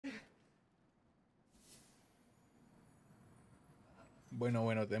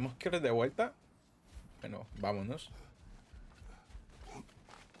Bueno, tenemos que ir de vuelta. Bueno, vámonos.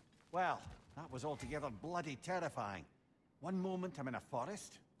 Well, that was altogether bloody terrifying. One moment I'm in a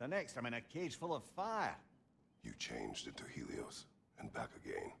forest, the next I'm in a cage full of fire. You changed into Helios, and back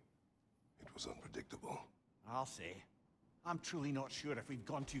again. It was unpredictable. I'll say. I'm truly not sure if we've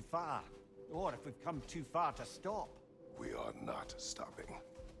gone too far, or if we've come too far to stop. We are not stopping.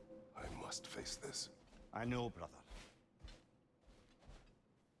 I must face this. I know, brother.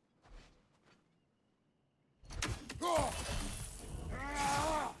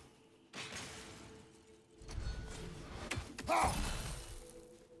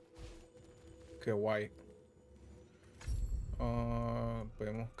 Qué guay.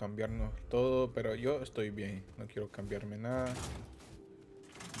 Podemos cambiarnos todo, pero yo estoy bien. No quiero cambiarme nada.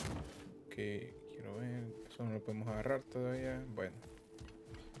 Ok, quiero ver. Eso no lo podemos agarrar todavía. Bueno.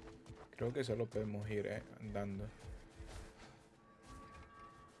 Creo que solo podemos ir andando.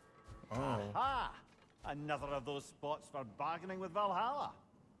 Oh. Aha! Another of those spots for bargaining with Valhalla.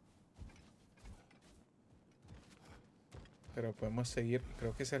 Pero podemos seguir.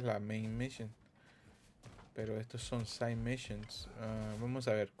 Creo que esa es la main mission. Pero estos son side missions. Vamos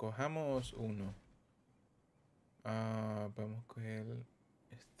a ver. Cojamos uno. Podemos coger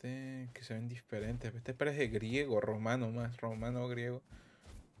este. Que se ven diferentes. Este parece griego, romano más. Romano, griego.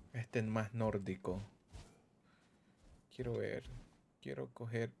 Este es más nórdico. Quiero ver. Quiero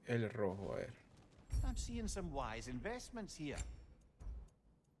coger el rojo. A ver. I'm seeing some wise investments here.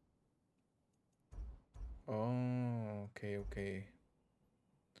 Oh, ok.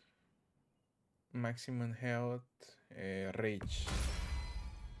 Maximum health, reach.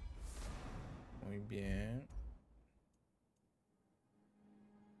 Muy bien.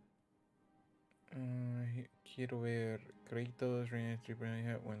 Quiero ver Kratos,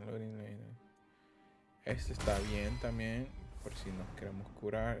 when loading later. Este está bien también, por si nos queremos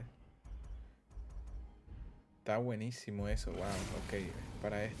curar. Está buenísimo eso, wow, ok.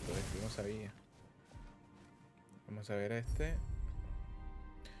 Para esto no sabía. Vamos a ver este.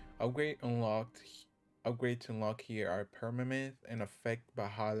 Upgrade unlocked. Upgrades to unlock here are permanent and affect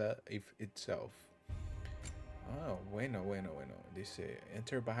Valhalla itself. Oh, bueno. Dice,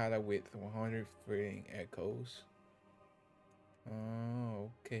 enter Valhalla with 100 fleeting echoes.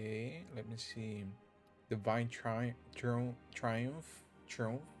 Oh, okay. Let me see. Divine Triumph.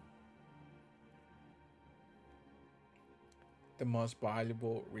 The most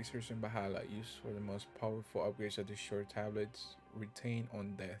valuable resource in Valhalla, used for the most powerful upgrades of the short tablets, retain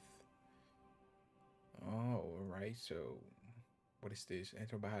on death. Oh, alright, so what is this?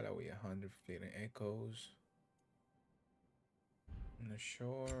 Enter Valhalla with 100 fleeting echoes. I'm not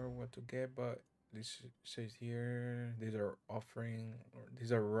sure what to get, but this says here these are offering,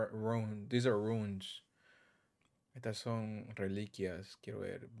 these are runes. Estas son reliquias. Quiero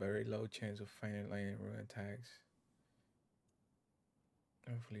ver. Very low chance of finding lightning rune attacks.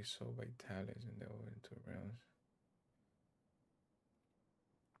 Hopefully sold by talents and over into rounds.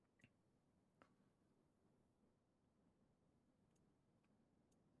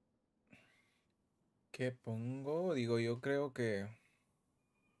 ¿Qué pongo? Digo, yo creo que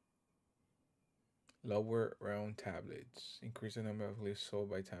lower round tablets. Increase the number of leaves sold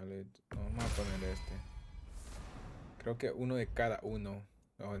by tablet. Vamos a poner este. Creo que uno de cada uno.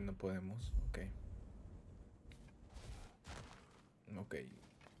 No, no podemos. Ok. Ok.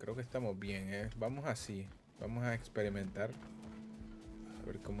 Creo que estamos bien, Vamos así. Vamos a experimentar. A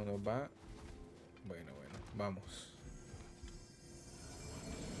ver cómo nos va. Bueno. Vamos.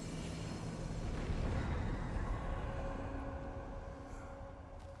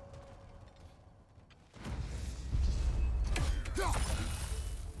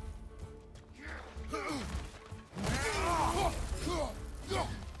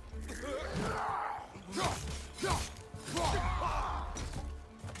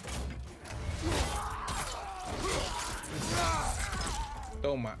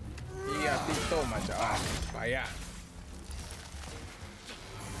 Toma. Y a ti toma, chaval. Vaya.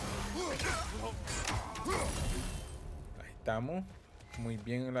 Ahí estamos. Muy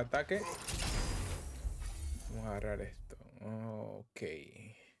bien el ataque. Vamos a agarrar esto. Ok.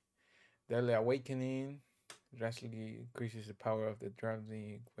 Deadly Awakening. Drastically increases the power of the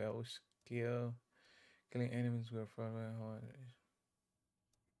drowsy well skill. Killing enemies with further hard.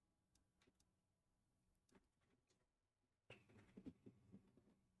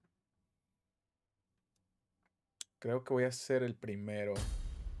 Creo que voy a hacer el primero.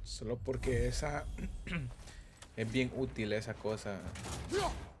 Solo porque esa es bien útil esa cosa.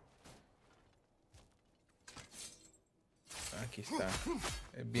 Aquí está.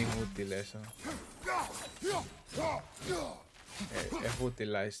 Es bien útil eso. Es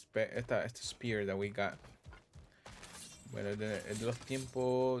útil esta spear that we got. Bueno, es de los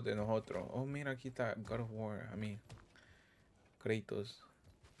tiempos de nosotros. Oh, mira, aquí está God of War. A mí, Kratos.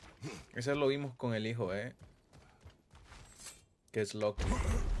 Ese lo vimos con el hijo, que es Loki.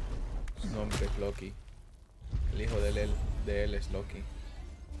 Su nombre es Loki. El hijo de él es Loki.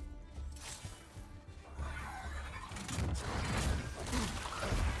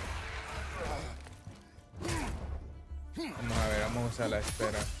 Vamos a ver, vamos a usar la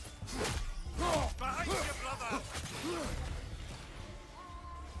espera.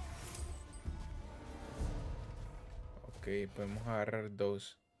 Ok, podemos agarrar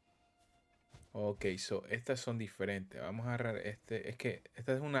dos. Ok, so estas son diferentes. Vamos a agarrar este. Es que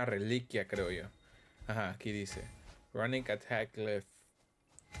esta es una reliquia, creo yo. Ajá, aquí dice Running Attack Lift.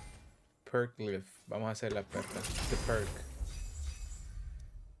 Perk Lift. Vamos a hacer la perka. The perk.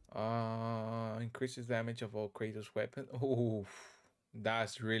 Increases damage of all Kratos weapons. Oof,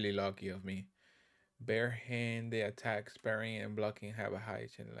 that's really lucky of me. Barehanded attacks, parrying and blocking have a high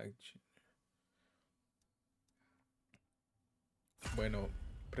chance. Bueno,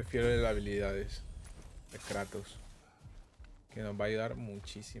 prefiero las habilidades de Kratos, que nos va a ayudar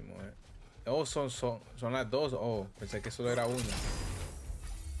muchísimo. Oh, son las dos. Oh, pensé que solo era una.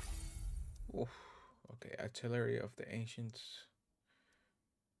 Uf. Okay, Artillery of the Ancients.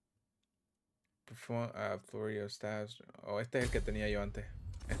 Perform a flurry of stabs. Oh, este es el que tenía yo antes.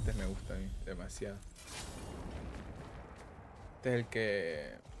 Este me gusta a mí demasiado. Este es el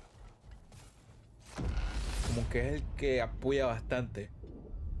que... como que es el que apoya bastante.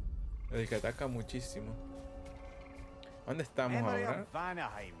 El que ataca muchísimo. ¿Dónde estamos Memory ahora? of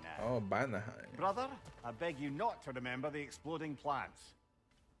Vanaheim now. Oh, Vanaheim. Brother, I beg you not to remember the exploding plants.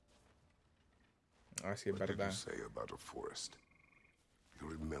 Ah, sí, es What did you verdad. say about a forest? You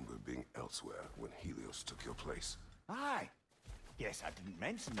remember being elsewhere when Helios took your place? Aye. Yes, I didn't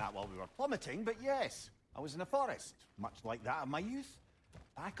mention that while we were plummeting, but yes. I was in a forest, much like that of my youth.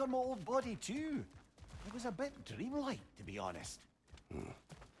 Back on my old body, too. It was a bit dreamlike, to be honest. Do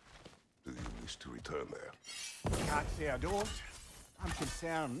you wish to return there? Can't say I don't. I'm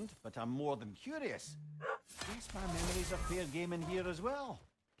concerned, but I'm more than curious. Guess my memories are fair game in here as well.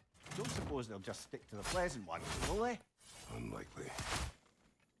 Don't suppose they'll just stick to the pleasant ones, will they? Unlikely.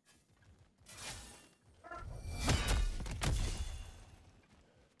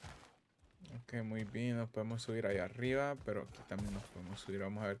 Ok, muy bien. Nos podemos subir allá arriba, pero aquí también nos podemos subir.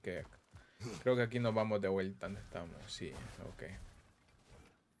 Vamos a ver qué hay acá. Creo que aquí nos vamos de vuelta donde estamos. Sí, ok.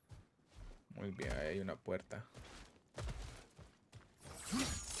 Muy bien, ahí hay una puerta.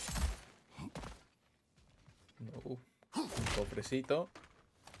 Un cofrecito,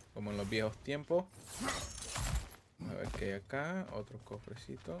 como en los viejos tiempos. A ver qué hay acá. Otro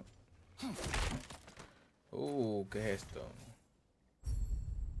cofrecito. ¿Qué es esto?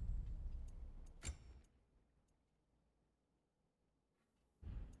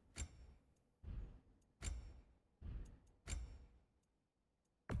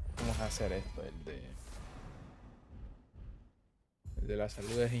 Vamos a hacer esto. El de la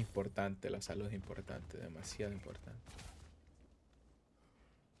salud es importante. La salud es importante, demasiado importante.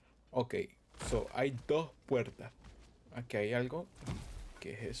 Ok, so hay dos puertas. Aquí hay algo.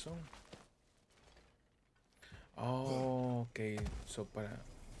 ¿Qué es eso? Oh, ok, so para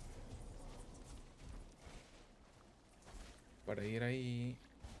ir ahí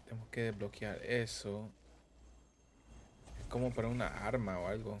tenemos que desbloquear eso. Es como para una arma o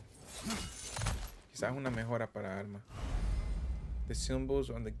algo. Quizás una mejora para arma. The symbols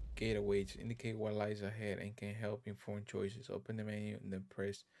on the gateways indicate what lies ahead and can help inform choices. Open the menu and then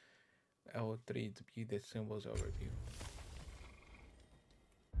press L3 to view the symbols overview.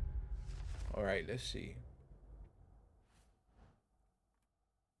 Alright, let's see.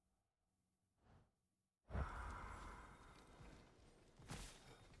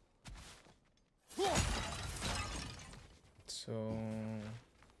 So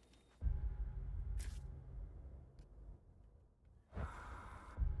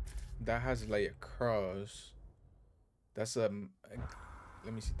that has like a cross. That's a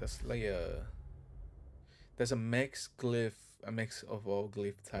let me see. That's a mix glyph, a mix of all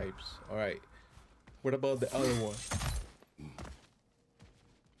glyph types. All right. What about the other one?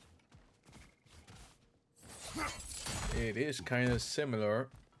 It is kind of similar.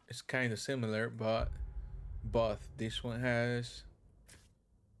 It's kind of similar, but this one has.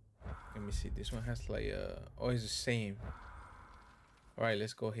 Let me see. This one has like a. Oh, it's the same. All right,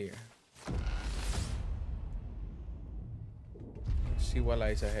 let's go here. See what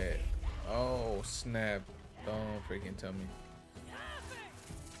lies ahead. Oh snap! Don't freaking tell me.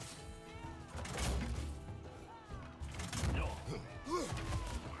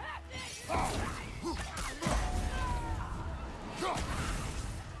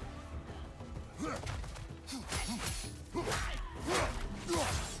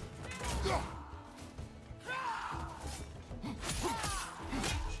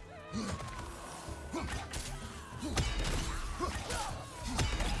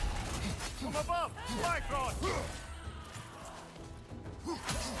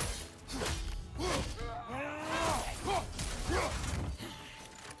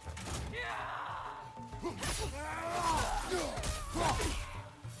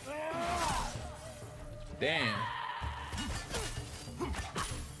 Damn.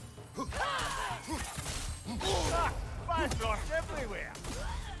 Fire thrust everywhere.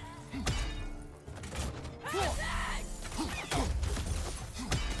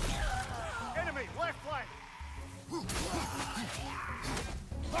 Enemy, left flank.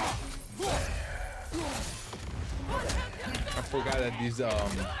 I forgot that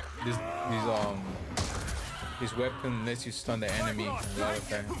this weapon lets you stun the enemy a lot of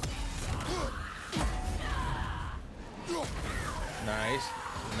times.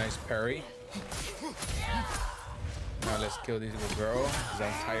 Nice parry. Now let's kill this little girl, because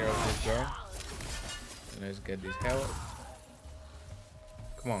I'm tired of this girl. And let's get this health.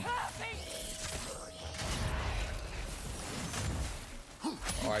 Come on.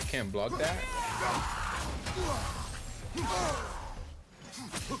 Oh, I can't block that?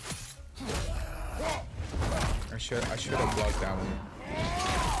 I should have blocked that one.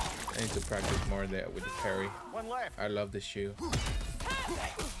 I need to practice more there with the parry. One left. I love the shoe.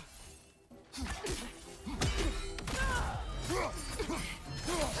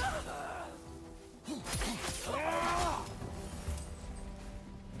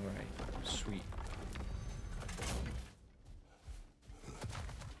 Alright, sweet.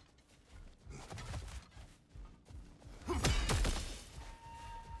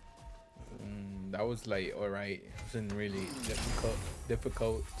 That was like alright. It wasn't really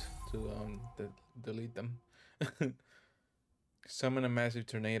difficult to delete them. Summon a massive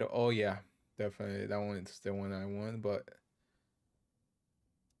tornado. Oh yeah, definitely that one's the one I want. But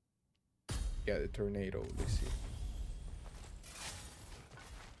yeah, the tornado. Let's see.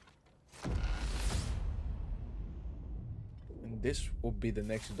 And this will be the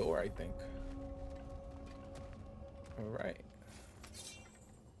next door, I think. All right.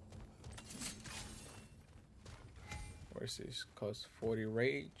 Where's this? Cost 40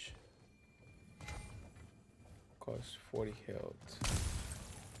 rage. Cost 40 health.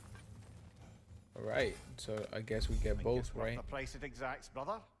 All right. So I guess we get both, right? The price it exacts,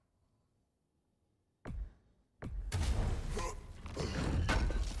 brother.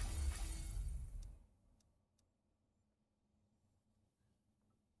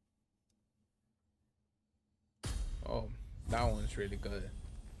 Oh, that one's really good.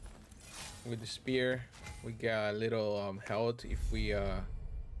 With the spear, we got a little health if we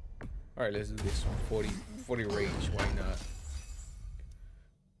all right, let's do this one. 40 rage, why not?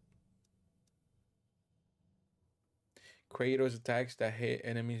 Kratos attacks that hit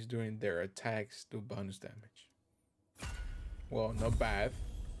enemies during their attacks do bonus damage. Well, not bad.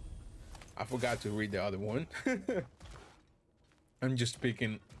 I forgot to read the other one. I'm just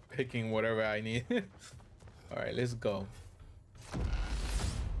picking whatever I need. All right, let's go.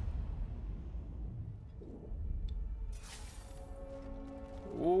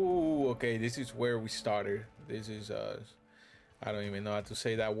 Ooh, okay, this is where we started. This is I don't even know how to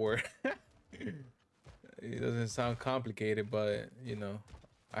say that word. It doesn't sound complicated, but you know,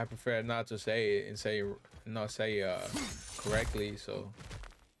 I prefer not to say it and not say correctly, so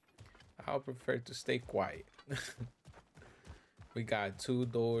I'll prefer to stay quiet. We got 2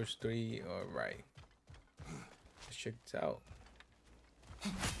 doors, 3. All right, let's check this out.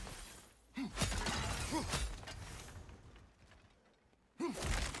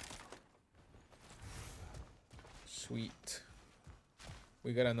 Sweet.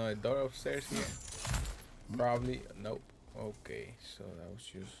 We got another door upstairs here. Probably. Nope. Okay, so that was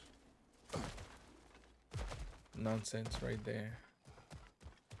just nonsense right there.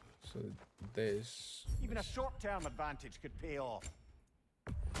 So this. Even a short-term advantage could pay off.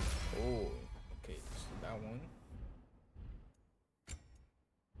 Oh, okay. So that one.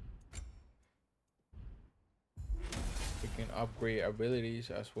 We can upgrade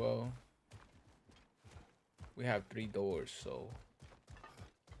abilities as well. We have 3 doors, so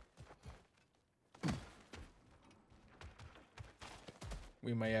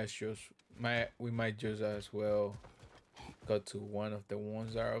we might just as well go to one of the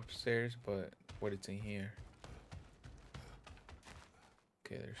ones that are upstairs, but what it's in here.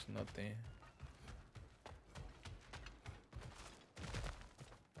 Okay, there's nothing.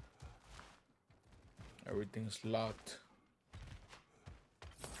 Everything's locked.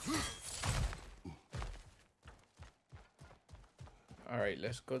 All right,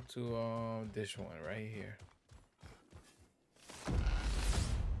 let's go to this one right here.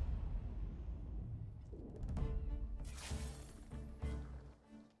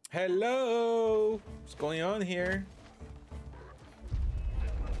 Hello, what's going on here?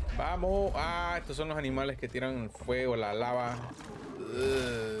 Vamos. Ah, estos son los animales que tiran el fuego, la lava.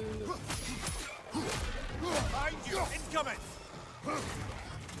 Behind you, incoming.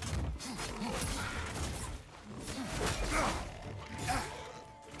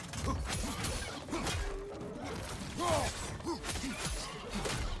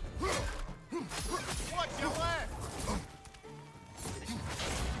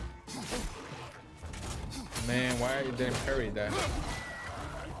 Man, why didn't parry that?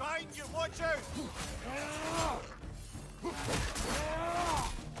 Behind you, watch out!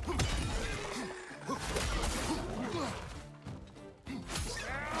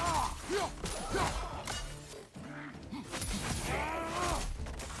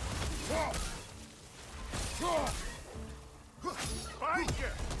 Behind you!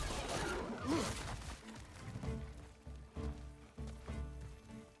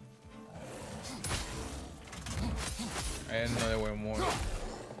 I didn't know there were more.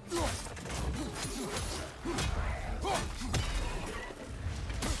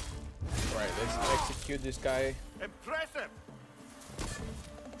 Right, let's execute this guy. Impressive!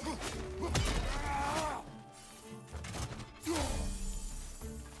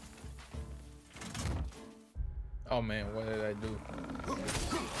 Oh man, what did I do?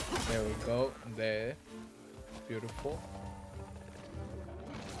 There we go. There. Beautiful.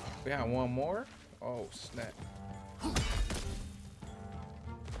 We have one more? Oh snap.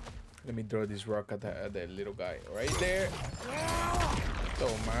 Let me throw this rock at the little guy right there.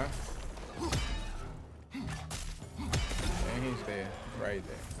 Toma. And he's there, right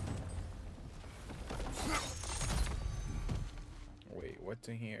there. Wait, what's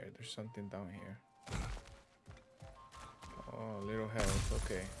in here? There's something down here. Oh, little health.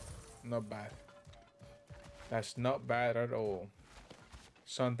 Okay, not bad. That's not bad at all.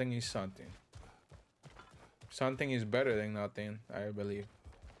 Something is something. Something is better than nothing, I believe.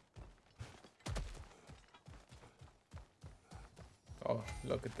 Oh,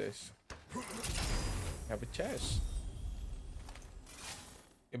 look at this. Have a chest.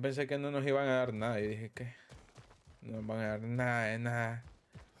 Yo pensé que no nos iban a dar nada. Y dije que no nos van a dar nada de nada.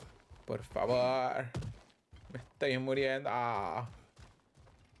 Por favor. Me estoy muriendo. Ah,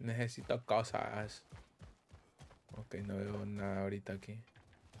 necesito cosas. Ok, no veo nada ahorita aquí.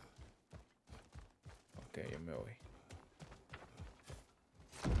 Ok, yo me voy.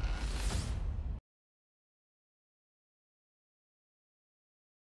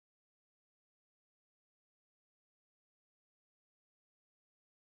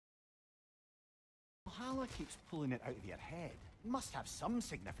 Valhalla keeps pulling it out of your head. It must have some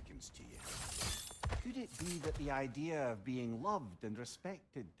significance to you. Could it be that the idea of being loved and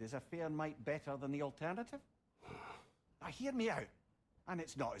respected is a fair mite better than the alternative? Now, hear me out. And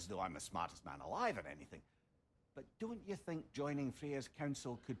it's not as though I'm the smartest man alive or anything. But don't you think joining Freya's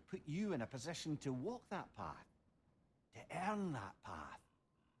council could put you in a position to walk that path? To earn that path?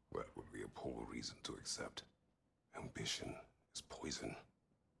 That would be a poor reason to accept. Ambition is poison.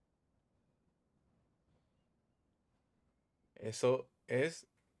 Eso es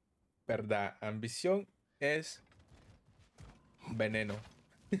verdad. Ambición es veneno.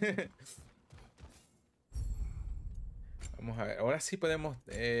 Vamos a ver. Ahora sí podemos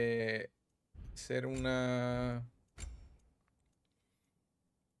hacer una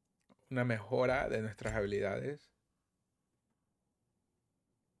mejora de nuestras habilidades.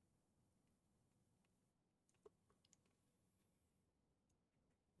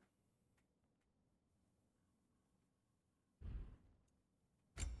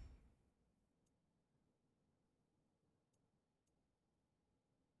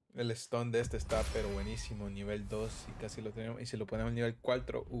 El stun de este está pero buenísimo, nivel 2 y casi lo tenemos. Y si lo ponemos en nivel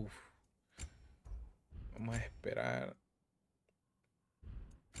 4, uff. Vamos a esperar.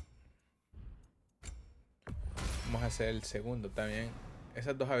 Vamos a hacer el segundo también.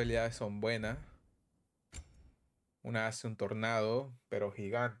 Esas dos habilidades son buenas. Una hace un tornado, pero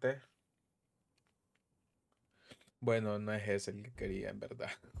gigante. Bueno, no es ese el que quería, en verdad.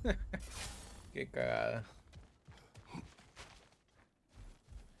 Qué cagada.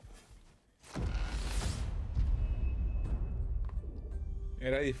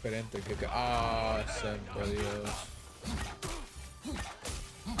 Era diferente el que... ¡Ah, santo Dios!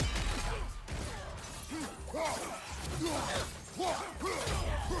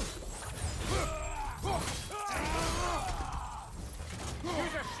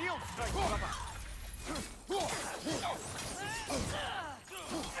 Use your shield strike, brother!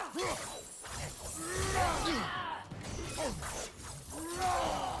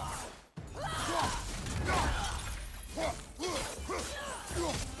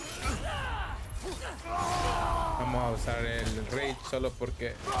 Vamos a usar el rage solo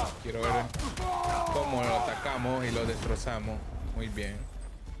porque quiero ver cómo lo atacamos y lo destrozamos. Muy bien.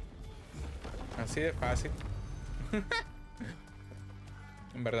 Así de fácil.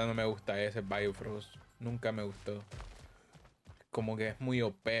 En verdad no me gusta ese Biofrost. Nunca me gustó. como que es muy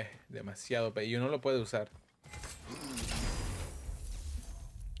OP, demasiado OP, y uno lo puede usar.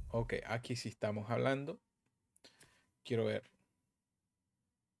 Ok, aquí sí estamos hablando. Quiero ver.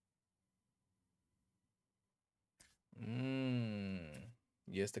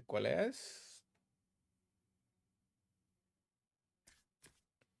 ¿Y este cuál es?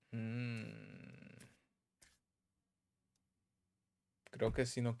 Creo que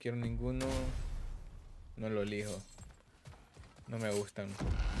si no quiero ninguno, no lo elijo. No me gustan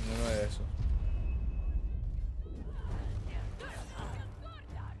ninguno de esos.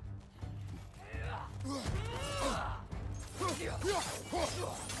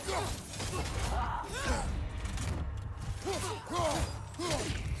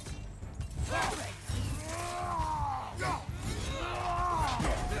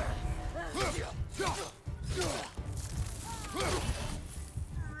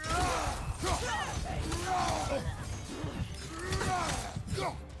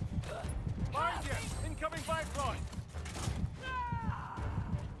 Incoming pipeline.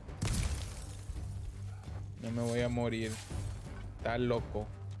 No me voy a morir. Está loco.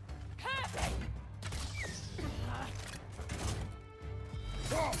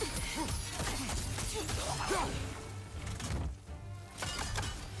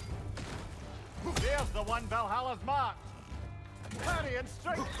 There's the one Valhalla's marked. Parry and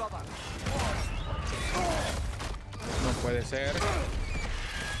strike, brother. No puede ser.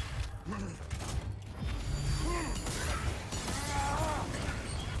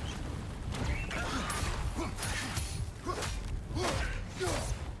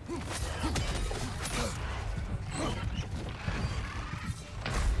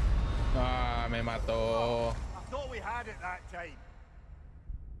 Ah, me mató. I thought we had it that time.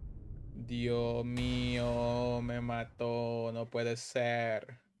 Dios mío, me mató. No puede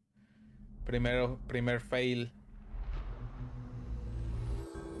ser. Primer fail.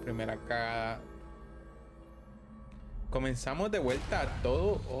 Primera cagada. Comenzamos de vuelta a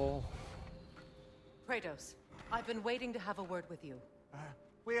todo. Oh. Kratos, I've been waiting to have a word with you.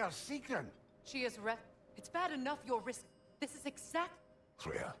 Where's Secret? She is It's bad enough your risk. This is exact.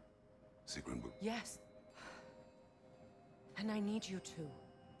 Freya, Sigrun will... Yes. And I need you too.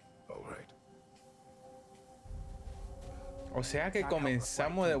 All right. O sea que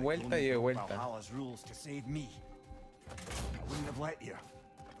comenzamos de vuelta y de vuelta. Valhalla's rules to save me. I wouldn't have let you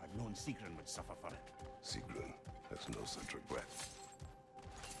if I'd known Secret would suffer for it. Sigrun has no such regret.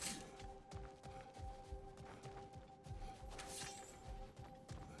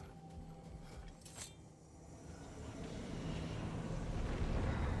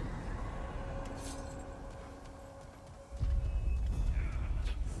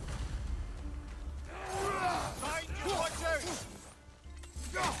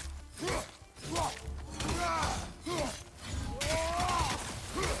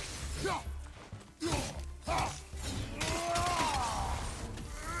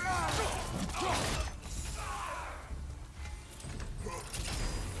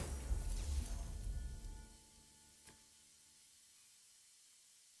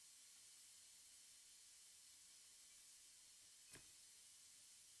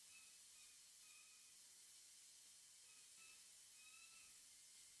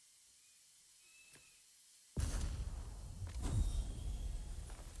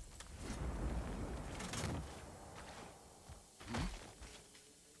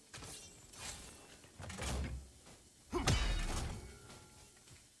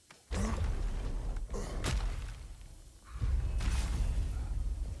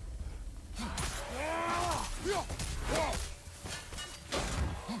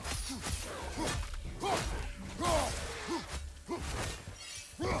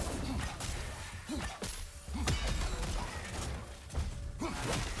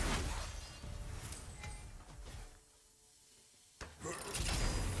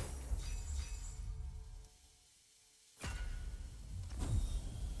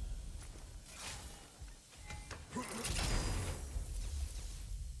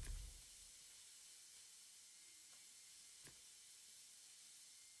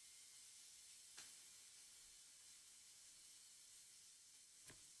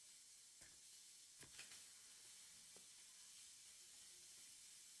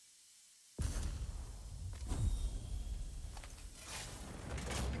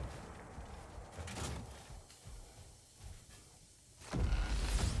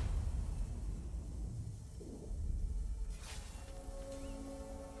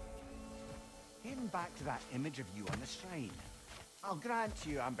 Getting back to that image of you on the shrine. I'll grant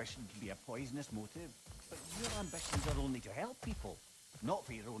you ambition can be a poisonous motive, but your ambitions are only to help people, not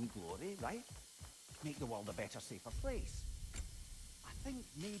for your own glory, right? Make the world a better, safer place. think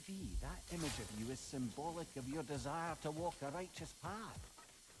maybe that image of you is symbolic of your desire to walk a righteous path.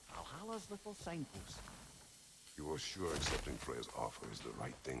 Valhalla's little signpost. You are sure accepting Freya's offer is the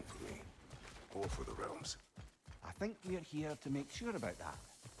right thing for me? Or for the realms? I think we're here to make sure about that,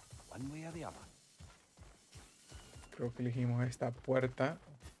 one way or the other. Creo que elegimos esta puerta.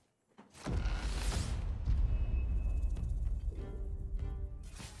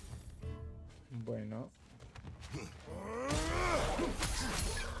 Bueno.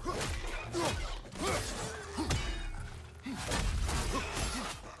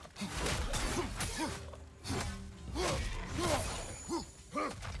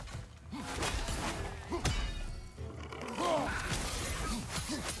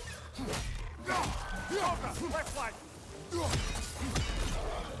 Left flank!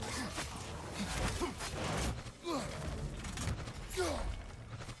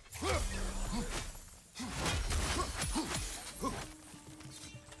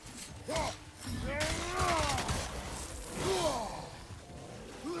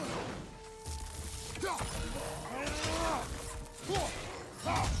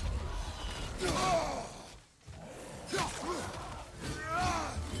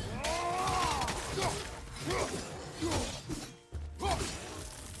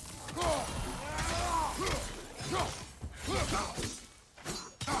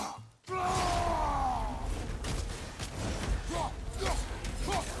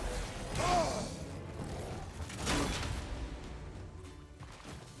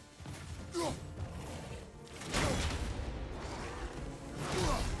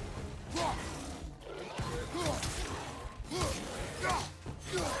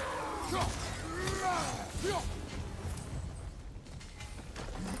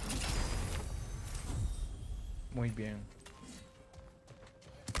 Muy bien.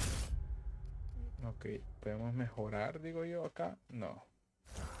 Ok, ¿podemos mejorar, digo yo, acá? No.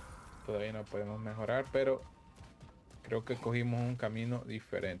 Todavía no podemos mejorar, pero creo que cogimos un camino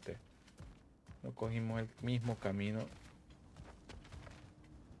diferente. No cogimos el mismo camino.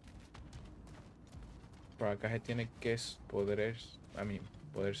 Por acá se tiene que poder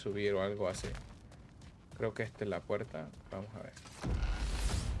subir o algo así. Creo que esta es la puerta. Vamos a ver.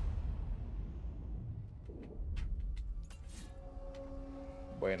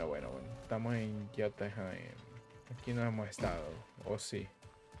 Bueno. Estamos en Jotunheim. Aquí no hemos estado. ¿O sí?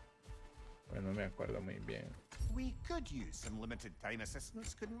 Bueno, no me acuerdo muy bien. We could use some limited time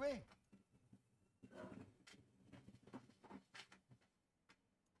assistance, couldn't we?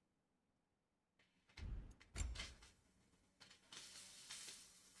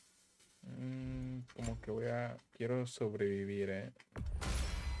 Como que quiero sobrevivir, ¿eh?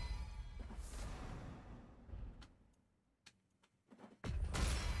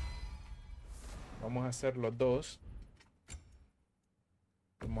 Vamos a hacer los dos.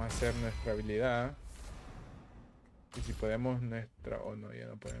 Vamos a hacer nuestra habilidad. Y si podemos nuestra... Oh, no, ya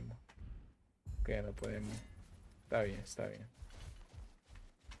no podemos. Ok, ya no podemos. Está bien, está bien.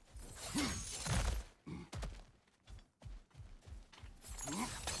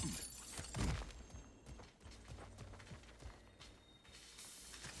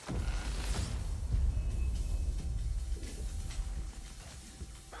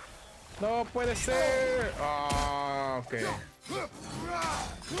 No puede ser. Ah, ok.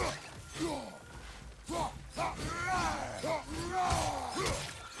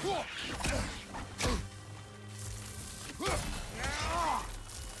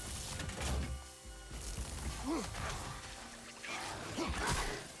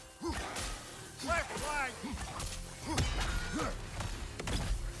 Left flank!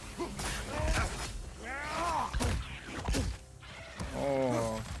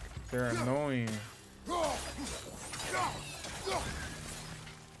 Oh, they're annoying.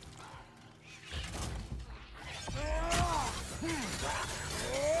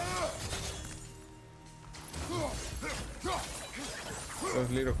 Those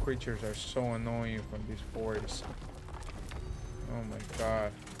little creatures are so annoying from this forest. Oh my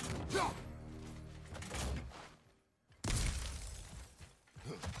god.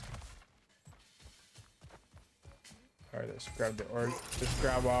 Alright, let's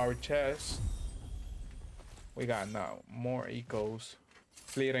grab our chest. We got now more echoes.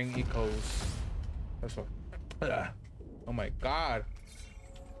 Fleeting echoes. That's what. Oh my god.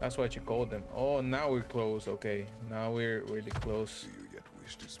 That's what you call them. Oh, now we're close. Okay, now we're really close. Do you yet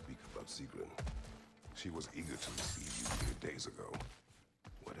wish to speak about Sigrun? She was eager to receive you mere days ago.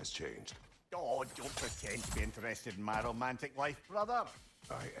 What has changed? Oh, don't pretend to be interested in my romantic life, brother.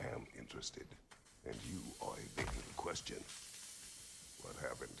 I am interested, and you are evading the question. What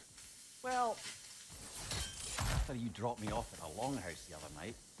happened? Well, after you dropped me off at the longhouse the other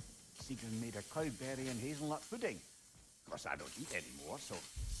night, Sigrun made a cloudberry and hazelnut pudding. Of course, I don't eat anymore, so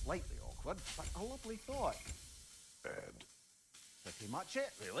slightly awkward, but a lovely thought. And Pretty much it,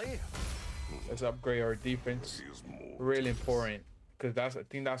 really. Let's upgrade our defense. here's more. Really important, because I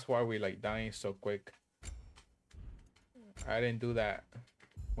think that's why we like dying so quick. I didn't do that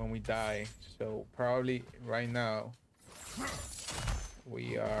when we die, so probably right now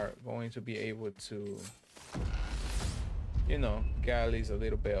we are going to be able to, you know, get at least a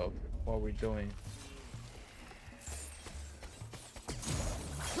little bit of what we're doing.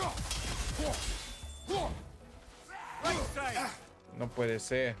 No puede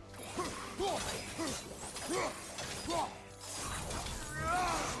ser.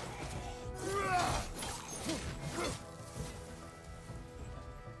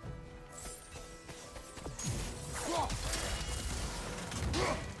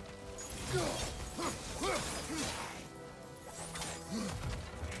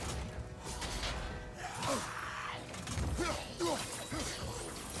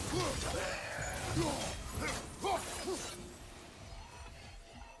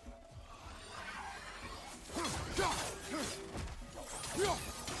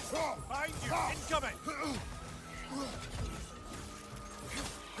 Behind you, incoming!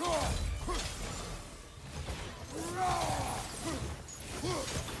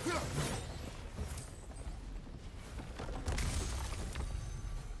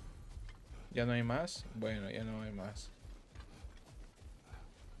 ¿Ya no hay más? Bueno, ya no hay más.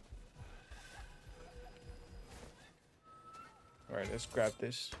 All right, let's grab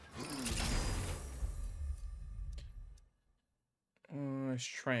this.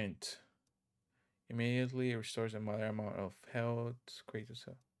 Strength. Immediately restores a moderate amount of health. Great as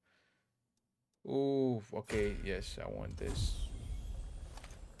hell. Ooh, okay, yes, I want this.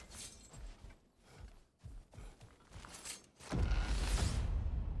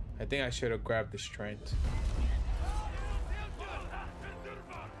 I think I should have grabbed the strength.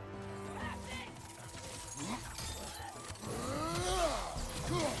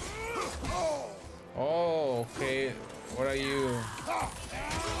 Oh, okay. What are you?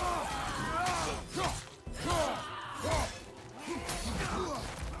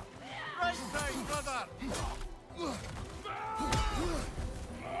 Right side, brother!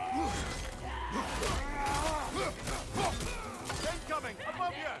 Incoming,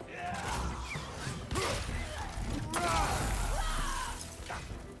 above you!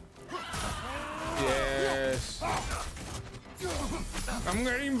 Yes. I'm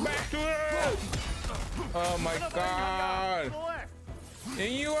getting back to it. Oh my god.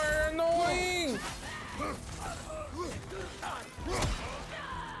 And you are annoying.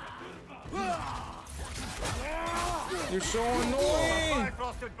 You're so annoying.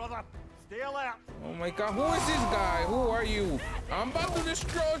 Frosted, brother. Stay alert. Oh my god, who is this guy? Who are you? I'm about to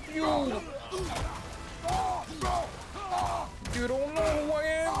destroy you. You don't know who I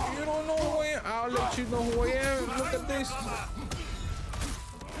am. You don't know who I am. I'll let you know who I am. Look at this.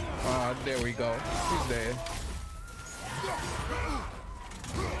 Ah, there we go. He's dead.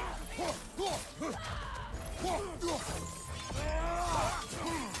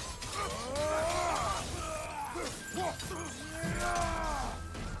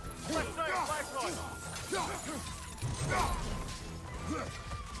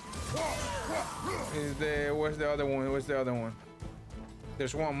 Is there? Where's the other one? Where's the other one?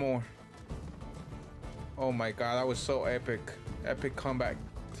 There's one more. Oh my god, that was so epic. Epic comeback.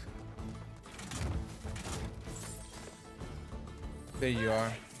 There you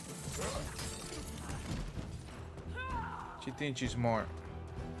are. She thinks she's smart.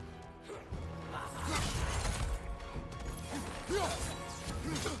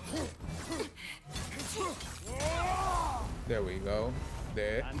 There we go.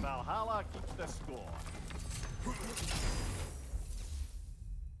 There. And Valhalla keeps the score.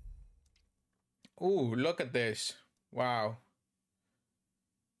 Ooh, look at this. Wow.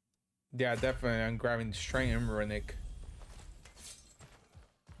 Yeah, definitely I'm grabbing the string and Runic.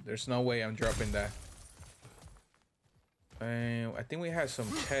 There's no way I'm dropping that. And I think we had some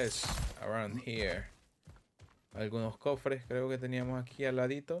chests around here. Algunos cofres creo que teníamos aquí al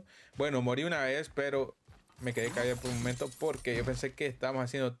ladito. Bueno, morí una vez, pero me quedé callado por un momento porque yo pensé que estábamos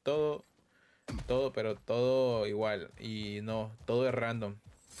haciendo todo, pero todo igual. Y no, todo es random.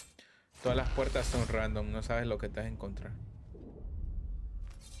 Todas las puertas son random, no sabes lo que te vas a encontrar.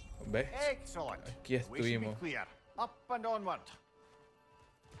 ¿Ves? Excellent. Aquí estuvimos. Clear. Up and onward.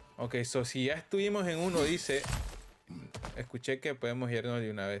 Ok, so si ya estuvimos en uno, dice, escuché que podemos irnos de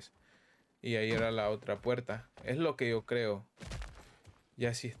una vez. Y ahí era la otra puerta. Es lo que yo creo.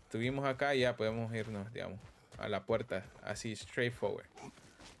 Ya si estuvimos acá, ya podemos irnos, digamos, a la puerta. Así, straightforward.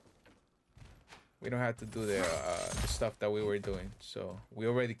 We don't have to do the stuff that we were doing. So we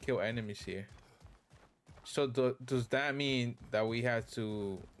already killed enemies here. So does that mean that we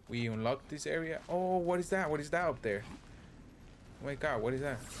unlock this area? Oh, what is that? What is that up there? Oh my god, what is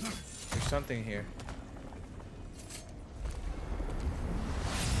that? There's something here.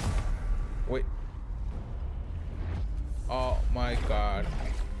 Wait. Oh my god.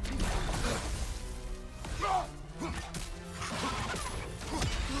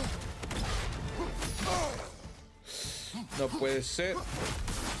 No puede ser.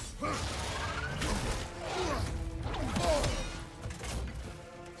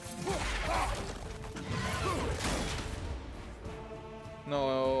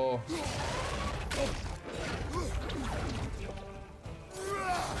 No.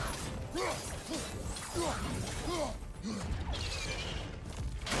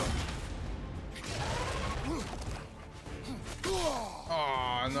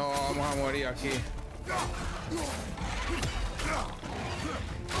 Oh, no, vamos a morir aquí.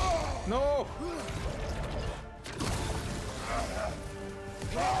 No.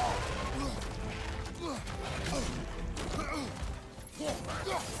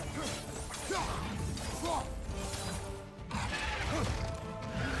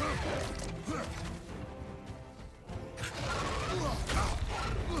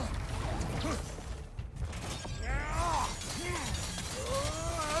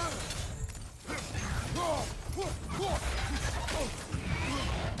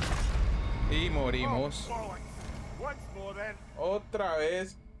 Y morimos. Otra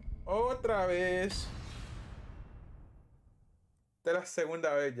vez. Otra vez. Esta es la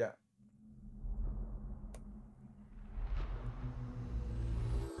segunda vez ya.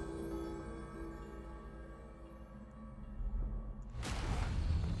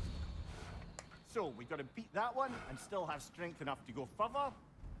 So, we gotta beat that one and still have strength enough to go further?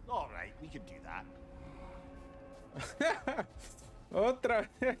 Alright, we could do that. Otra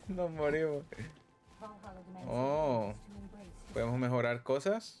vez nos morimos. Oh. ¿Podemos mejorar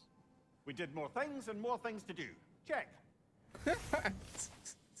cosas? We did more things and more things to do. Check.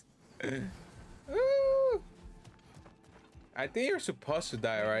 I think you're supposed to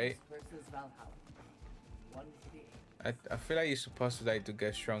die, right? I feel like you're supposed to die to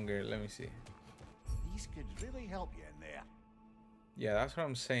get stronger. Let me see. These could really help you in there. Yeah, that's what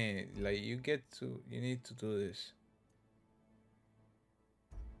I'm saying. Like, you need to do this.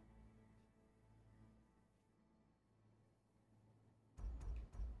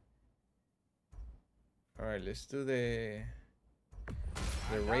 All right, let's do the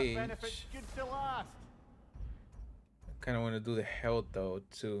rage. Benefit's good to last. I kind of want to do the health though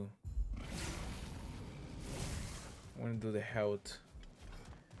too. I want to do the health.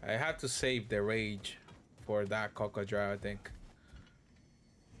 I have to save the rage for that crocodile, I think.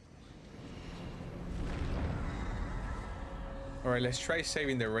 All right, let's try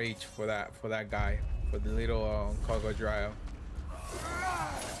saving the rage for that guy, for the little crocodile.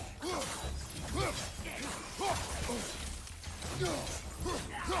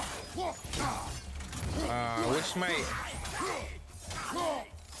 I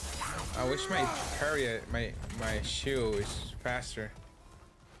wish my parry, my shield is faster,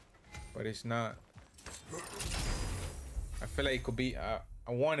 but it's not. I feel like it could be. I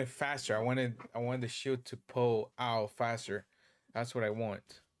want it faster. I want the shield to pull out faster. That's what I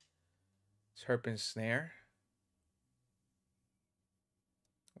want. Serpent snare.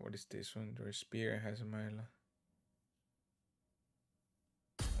 What is this one? The spear has a mile.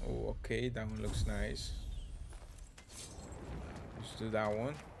 Oh, okay, that one looks nice. Let's do that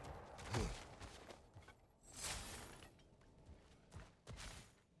one.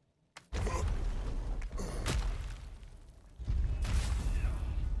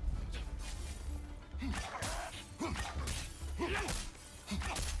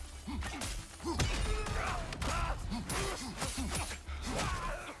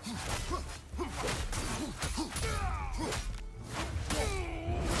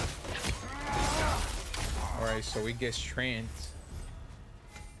 Alright, so we get strength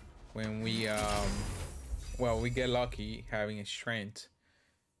when we we get lucky having a strength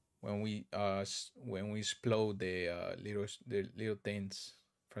when we explode the little things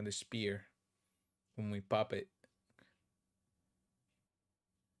from the spear when we pop it.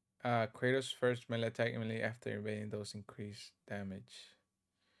 Kratos' first melee attack immediately after invading those increased damage.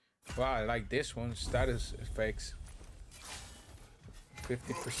 Wow, I like this one. Status effects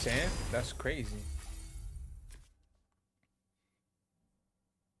 50%. That's crazy.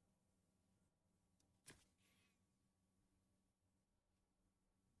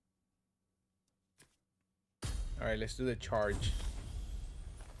 Alright, let's do the charge.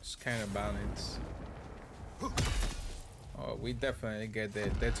 It's kind of balanced. Oh, we definitely get the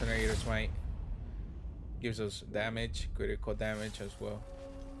detonators, right? Gives us damage, critical damage as well.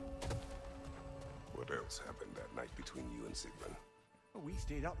 What else happened that night between you and Sigrun? Well, we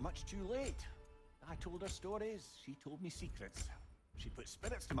stayed up much too late. I told her stories. She told me secrets. She put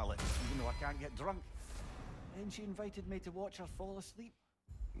spirits to my lips, even though I can't get drunk. Then she invited me to watch her fall asleep.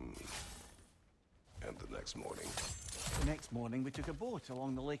 And the next morning? The next morning, we took a boat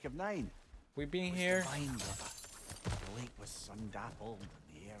along the Lake of Nine. We been It was here. divine weather. The lake was sun-dappled, and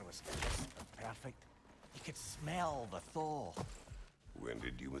the air was crisp and perfect. You could smell the thaw. When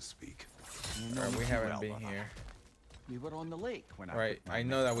did you misspeak? You know Alright, me we too haven't well, been brother. here. We were on the lake when Right, put my I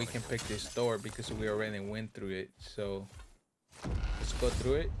know that we mentor can in pick this door because we already went through it. So let's go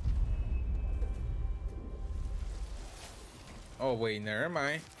through it. Oh wait, never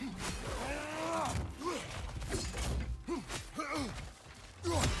mind.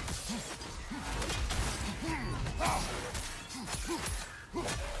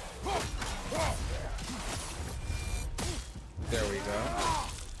 There we go.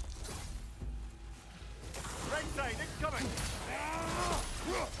 Right side, incoming!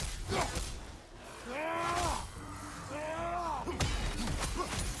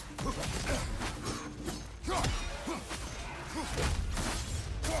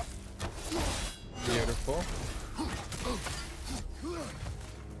 Beautiful.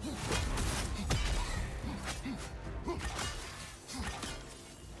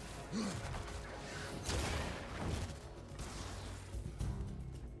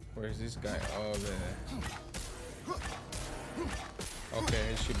 Where's this guy? Oh, there. Okay,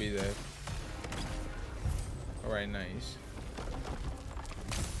 it should be there. All right, nice.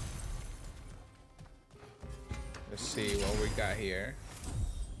 Let's see what we got here.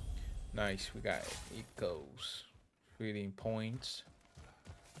 Nice, we got ecos, feeding points.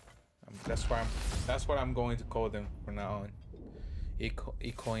 That's what I'm going to call them from now on.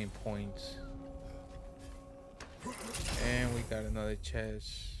 Ecoing points. And we got another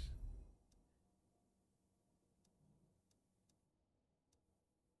chest.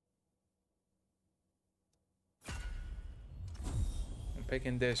 I'm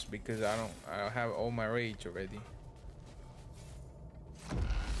picking this because I have all my rage already.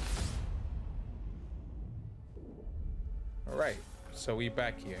 Alright, so we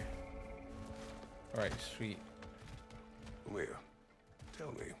back here. Alright, sweet. Leah,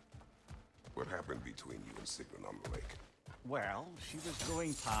 tell me, what happened between you and Sigrun on the lake? Well, she was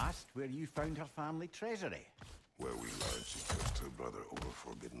going past where you found her family treasury. Where we learned she kissed her brother over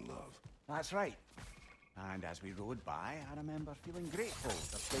forbidden love. That's right. And as we rode by, I remember feeling grateful.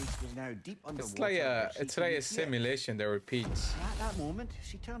 The place was now deep underwater. It's like a simulation that repeats. At that moment,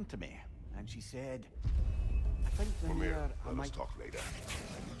 she turned to me and she said, I think when Amir, I let us might... talk later.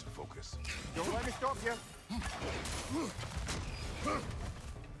 I need to focus. Don't let me stop you.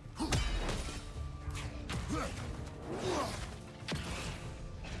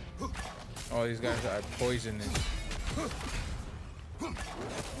 Oh, these guys are poisonous.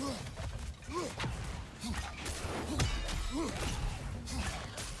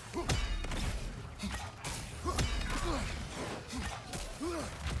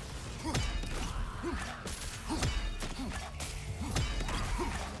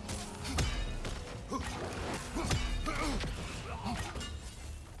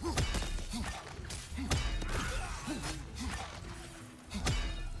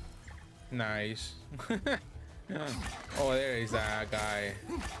 Nice. Oh, there is that guy.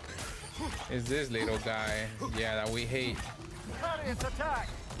 Is this little guy? Yeah, that we hate. Harriet's attack!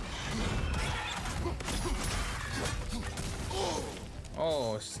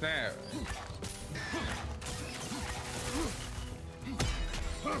 Oh, snap.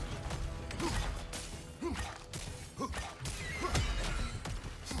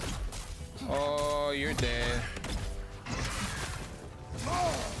 Oh, you're dead.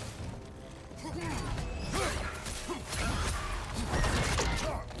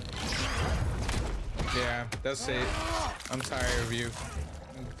 Yeah, that's it. I'm tired of you.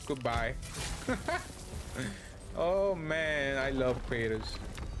 Goodbye. Oh man, I love Kratos.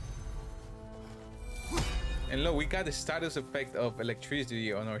 And look, we got the status effect of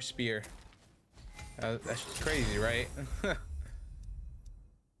electricity on our spear. That's crazy, right?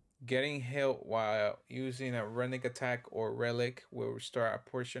 Getting hit while using a running attack or relic will restore a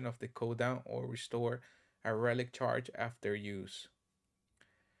portion of the cooldown or restore a relic charge after use.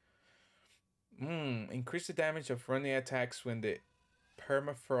 Increase the damage of running attacks when the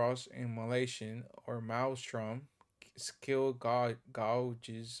permafrost, immolation, or maelstrom skill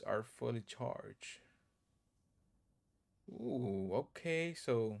gauges are fully charged. Ooh, okay,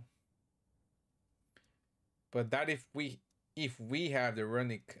 so but that if we have the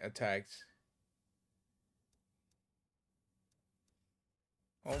runic attacks.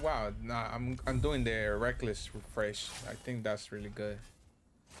 Oh wow, nah, I'm doing the reckless refresh. I think that's really good.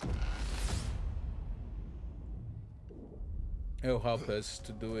 It'll help us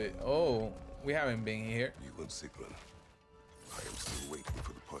to do it. Oh, we haven't been here. You and Sigrun. I am still waiting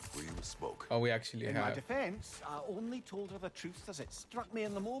for the part where you spoke. Oh, we actually In my have. defense, I only told her the truth as it struck me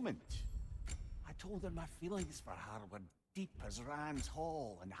in the moment. I told her my feelings for her were deep as Rand's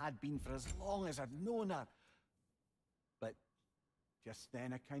Hall and had been for as long as I'd known her. But just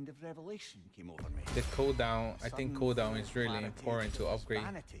then a kind of revelation came over me. The cooldown, I think Sudden cooldown is really clarity important to that it was upgrade.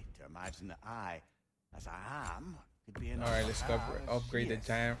 vanity to imagine that I, as I am, could be enough Alright, for let's her upgrade the as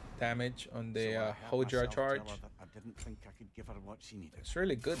she is. damage on So I the heard hold your myself tell her charge. that I didn't think I could give her what she needed. It's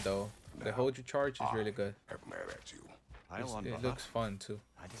really good though. The hold your charge is really good. I'm mad at you. It looks fun too.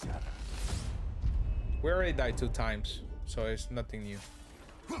 I deserve it. We already died 2 times, so it's nothing new.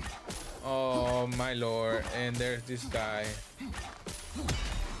 Oh my lord, and there's this guy.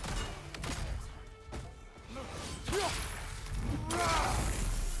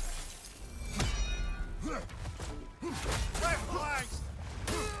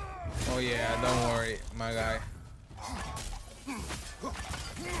 Oh yeah, don't worry, my guy.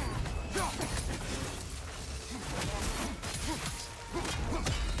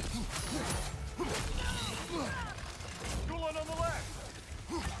 Going on the left.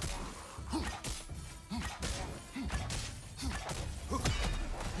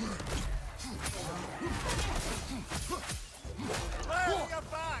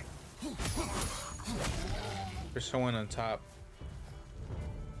 Get back. There's someone on top.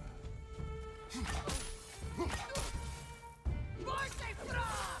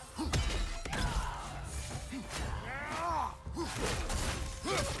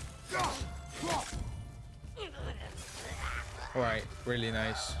 All right, really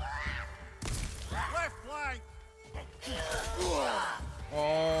nice. Left flank.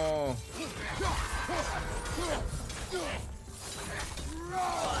 Oh.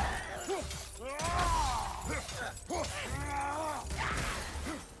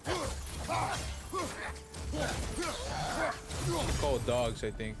 She called dogs,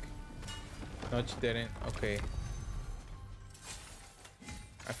 I think. No, she didn't. Okay.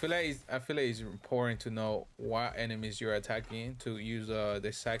 I feel like it's important to know what enemies you're attacking to use the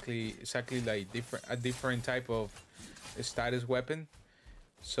exactly like a different type of status weapon.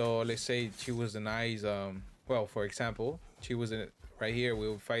 So let's say she was a nice well, for example, she was right here. We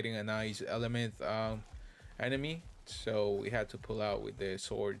were fighting a nice element enemy, so we had to pull out with the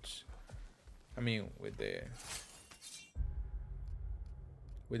swords. I mean, with the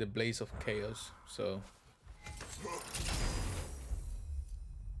blaze of chaos. So.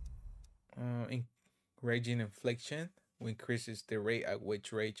 Raging infliction increases the rate at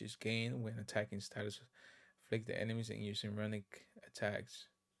which rage is gained when attacking status. Afflict the enemies and using runic attacks.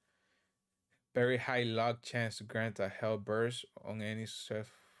 Very high log chance to grant a hell burst on any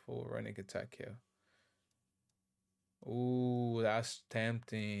successful runic attack kill. Ooh, that's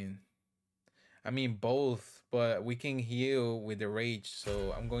tempting. I mean both, but we can heal with the rage,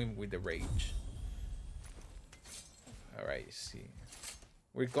 so I'm going with the rage. All right, see.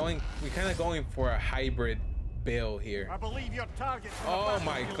 We're kind of going for a hybrid build here. I believe your target. Oh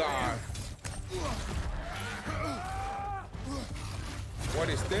my god. What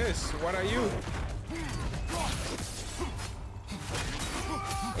is this? What are you?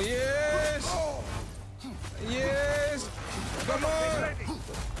 Yes! Yes! Come on!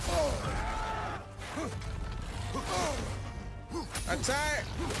 Attack!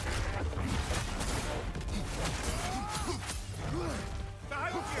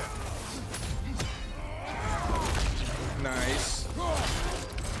 Nice.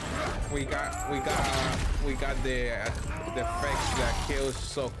 We got the effects that kills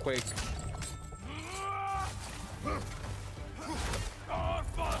so quick.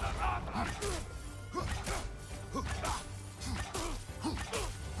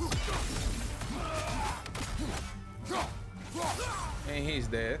 And he's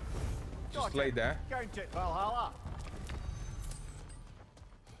dead. Just like that. Count it, Valhalla.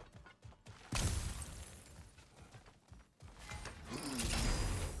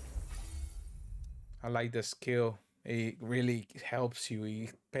 I like the skill. It really helps you.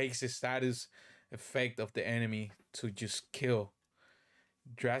 It takes the status effect of the enemy to just kill.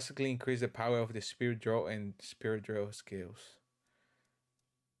 Drastically increase the power of the spirit draw and spirit draw skills.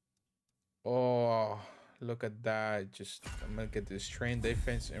 Oh, look at that. Just I'm gonna get the strength,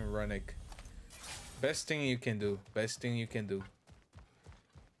 defense, and runic. Best thing you can do. Best thing you can do.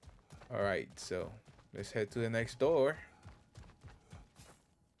 All right, so let's head to the next door.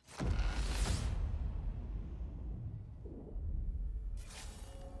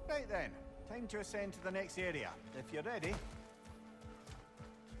 Right then, time to ascend to the next area, if you're ready.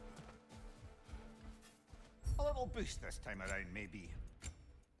 A little boost this time around, maybe.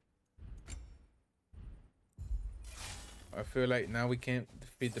 I feel like now we can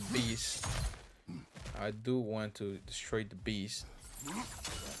defeat the beast. I do want to destroy the beast.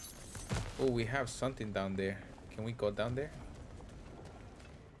 Oh, we have something down there. Can we go down there?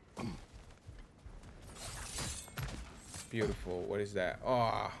 Beautiful. What is that?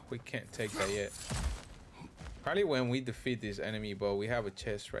 Oh, we can't take that yet. Probably when we defeat this enemy, but we have a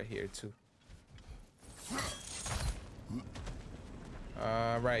chest right here too.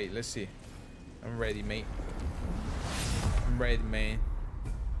 Right, let's see. I'm ready, mate. I'm ready, man.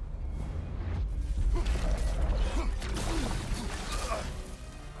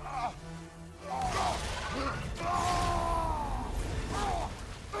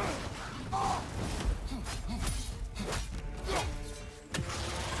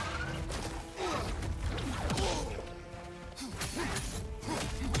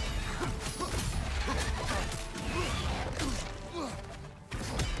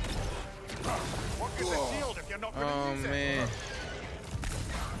 Oh man.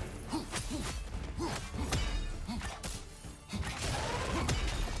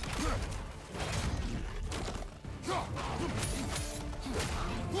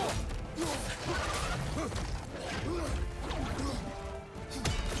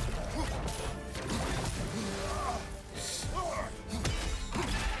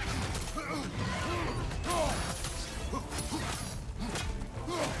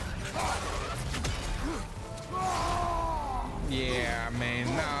 Yeah, man,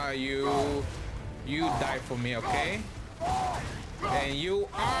 nah, you die for me, okay? And you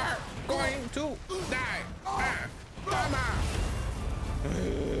are going to die. Mama.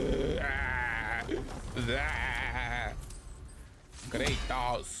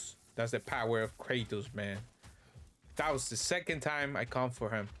 Kratos. That's the power of Kratos, man. That was the second time I come for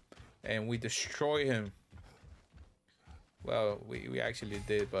him and we destroy him. Well, we actually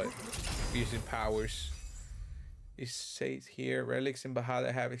did, but using powers. It says here, relics in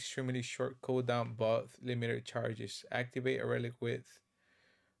Valhalla have extremely short cooldown but limited charges. Activate a relic with...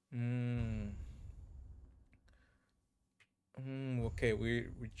 Okay, we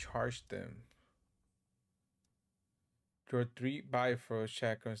recharge them. Draw 3 Bifrost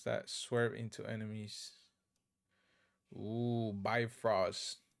chakras that swerve into enemies. Ooh,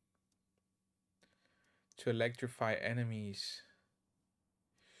 Bifrost. To electrify enemies.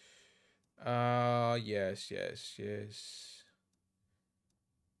 Yes.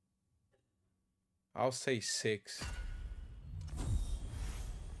 I'll say 6.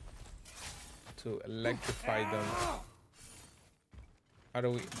 To electrify them. How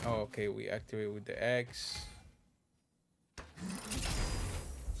do we... Oh, okay, we activate with the X.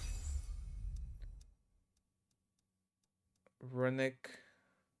 Runic.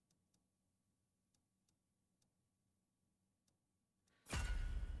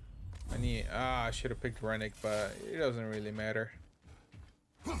 I should have picked Runic, but it doesn't really matter.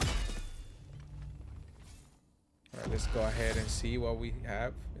 Alright, let's go ahead and see what we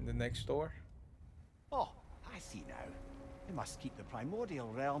have in the next door. Oh, I see now. They must keep the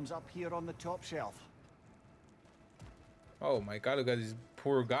primordial realms up here on the top shelf. Oh my god, look at this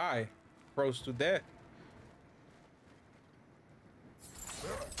poor guy. Froze to death.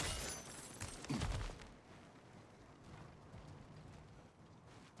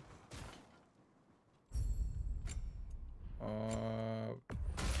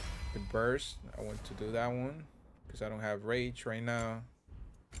 The burst, I want to do that one because I don't have rage right now,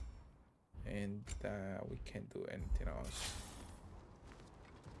 and we can't do anything else.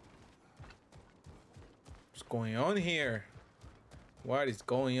 What's going on here? What is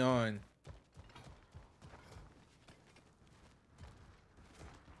going on?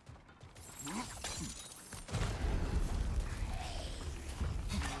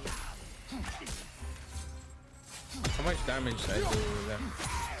 How much damage I do with them?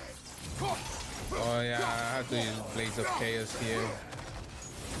 Oh yeah, I have to use Blades of Chaos here.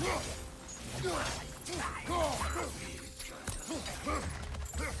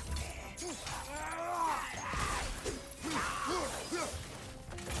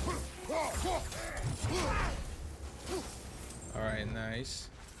 Alright, nice.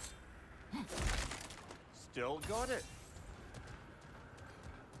 Still got it.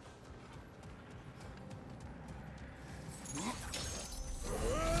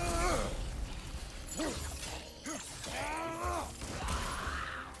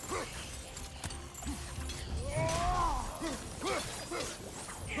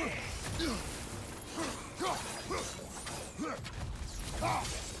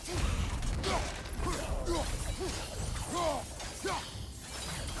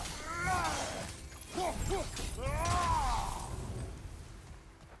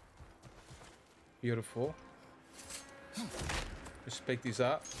 Beautiful. Let's pick these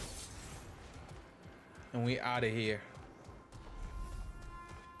up. And we out of here.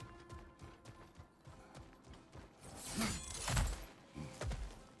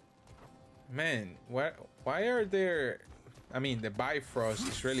 Man, why are there... I mean, the Bifrost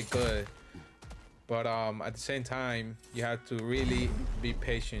is really good. But at the same time, you have to really be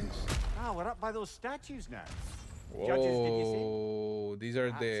patient. Ah, we're up by those statues now. Judges, did you see? Whoa, these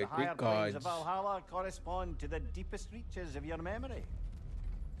are Perhaps the higher Greek planes gods. of Valhalla correspond to the deepest reaches of your memory.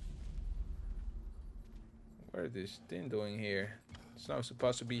 What is this thing doing here? It's not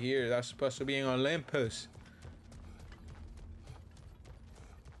supposed to be here. That's supposed to be in Olympus.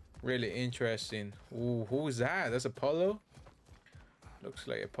 Really interesting. Ooh, who's that? That's Apollo? Looks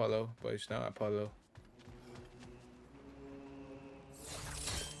like Apollo, but it's not Apollo.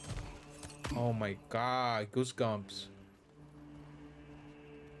 Oh my god, goosebumps.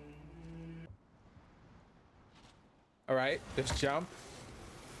 Alright, let's jump.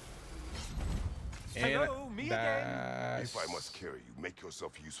 And Hello, me again. If I must carry you, make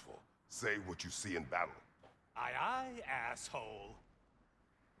yourself useful. Say what you see in battle. Aye, aye, asshole.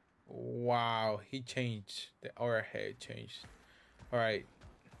 Wow, he changed. The aura head changed. Alright.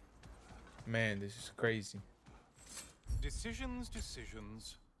 Man, this is crazy. Decisions,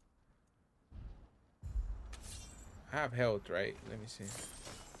 decisions. I have health, right? Let me see.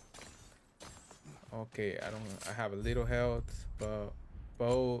 Okay, I have a little health, but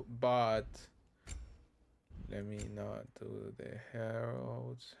let me not do the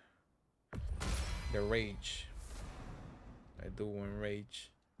heralds. The rage. I do one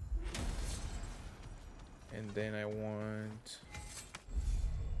rage. And then I want...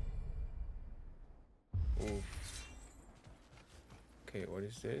 Oof. Okay, what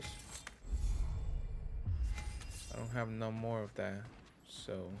is this? I don't have no more of that,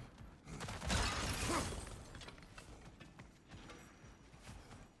 so...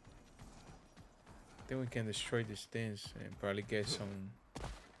 I think we can destroy these things and probably get some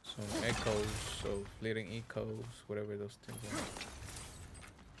echoes, so fleeting echoes, whatever those things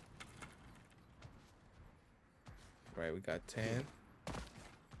are. Right, we got 10.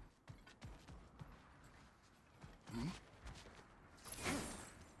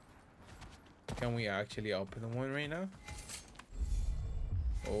 Can we actually open the one right now?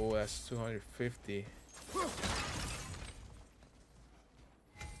 Oh, that's 250.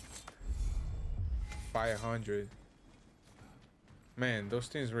 500. Man, those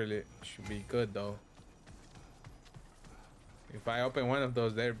things really should be good though. If I open one of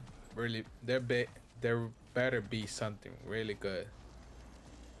those, there better be something really good.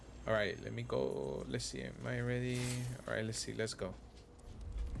 All right, let me go. Let's see. Am I ready? All right, let's see. Let's go.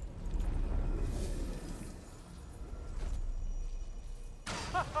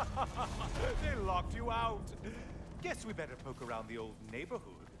 They locked you out. Guess we better poke around the old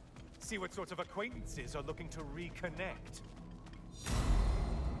neighborhood. See what sorts of acquaintances are looking to reconnect.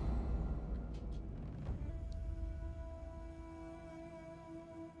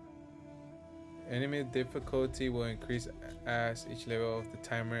 Enemy difficulty will increase as each level of the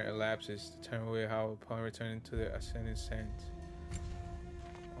timer elapses. Determine how upon returning to the ascending scent.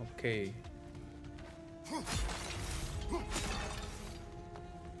 Okay.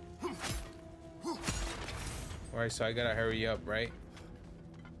 Alright, so I gotta hurry up, right?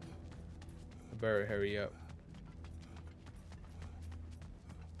 I better hurry up.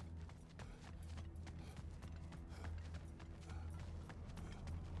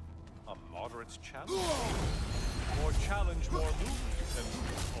 A moderate challenge? More challenge, more move than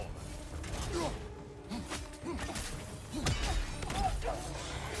forward.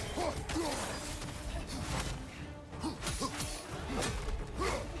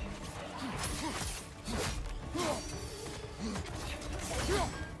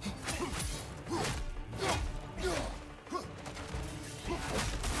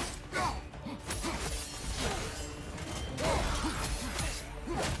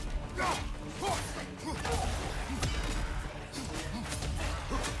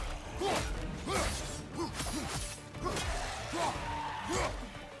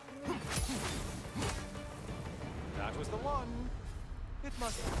 That was the one. It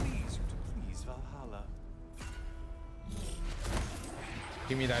must please you to please Valhalla.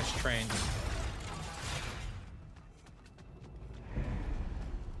 Give me that strength.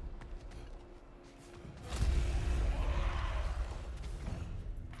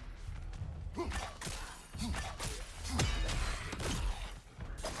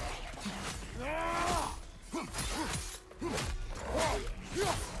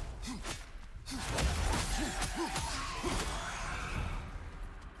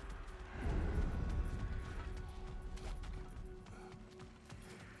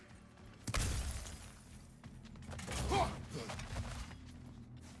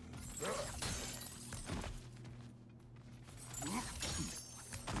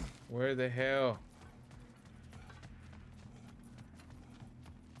 Where the hell?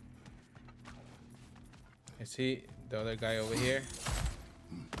 I see the other guy over here.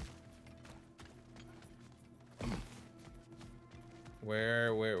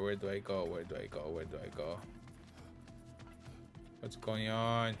 Where do I go? Where do I go? Where do I go? What's going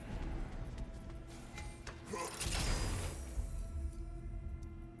on?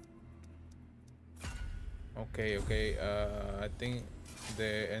 Okay, okay. I think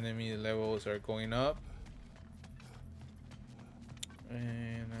the enemy levels are going up.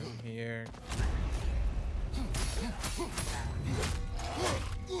 And I'm here.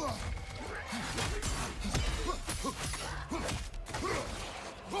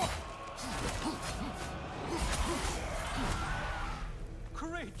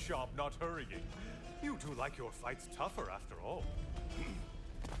 Great job not hurrying. You two like your fights tougher after all.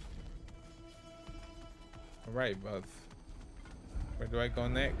 All right, but where do I go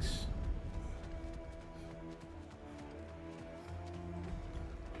next?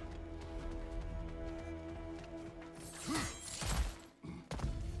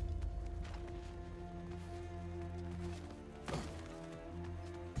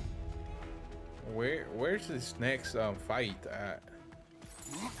 Where's this next fight at?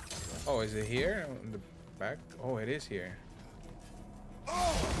 Oh, is it here on the back? Oh, it is here.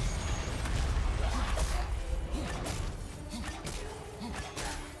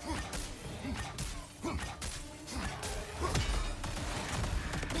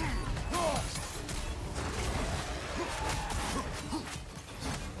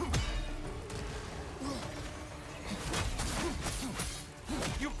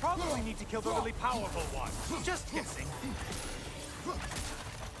 You probably need to kill the really powerful one. Just guessing.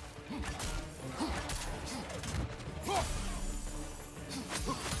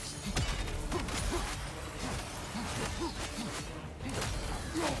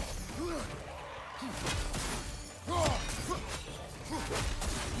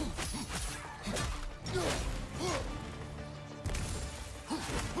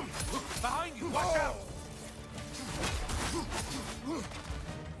 Behind you, watch out!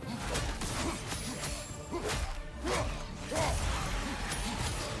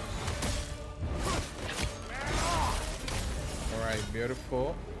 All right,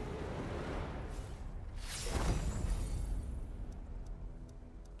 beautiful.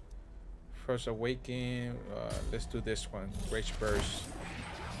 First awaken. Let's do this one. Rage burst.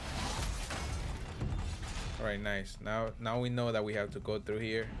 All right, nice. Now we know that we have to go through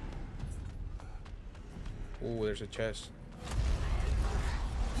here. Ooh, there's a chest.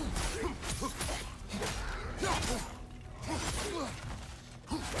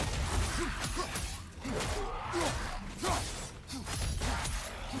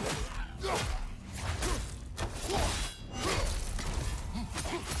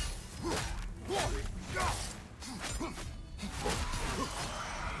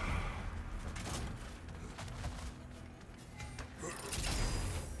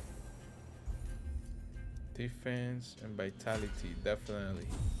 Defense and vitality, definitely.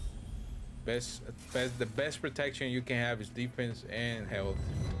 The best protection you can have is defense and health,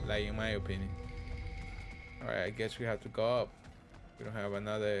 like in my opinion. All right, I guess we have to go up. We don't have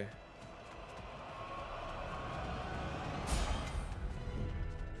another.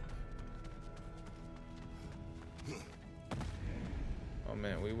 Oh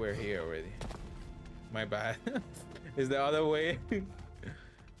man, we were here already. My bad. Is the other way?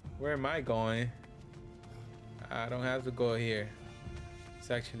 Where am I going? I don't have to go here. It's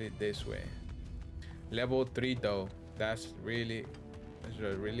actually this way. Level 3 though. That's a really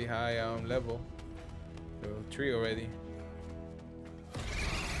high level. Level 3 already.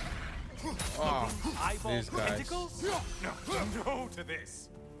 Oh, these guys. Tentacles? No to this.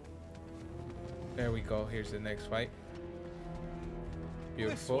 There we go. Here's the next fight. This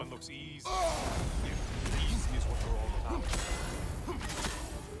Beautiful. one looks easy. Yeah, easy is what we're all about.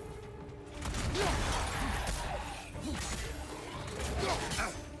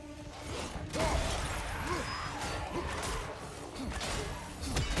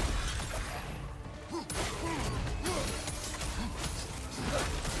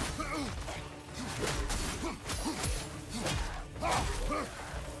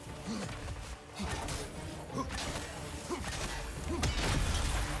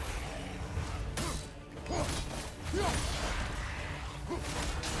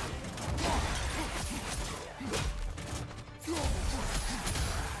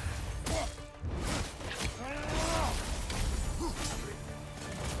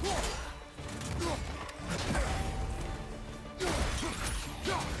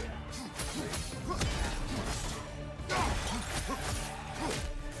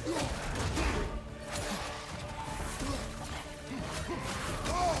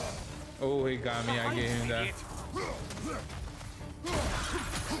 got me. I gave him that.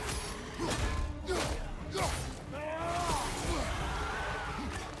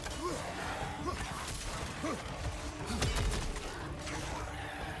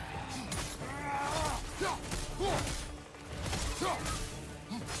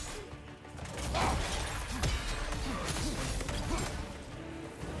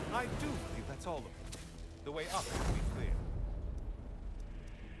 I do believe that's all of them. The way up will be clear.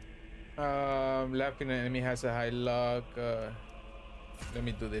 Left in an enemy has a high luck. Let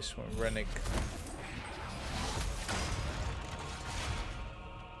me do this one. Rennick.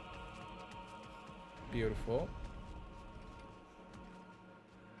 Beautiful.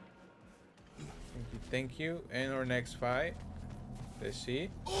 Thank you. Thank you. And our next fight. Let's see.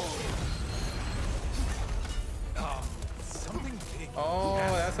 Something big. Oh,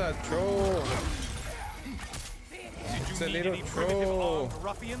 that's a troll. It's a little troll.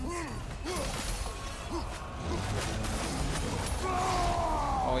 Ruffians?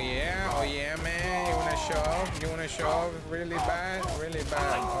 Oh yeah, man. You wanna show off? You wanna show off really bad? Really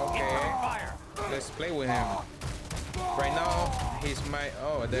bad. Okay. Let's play with him. Right now, he's my.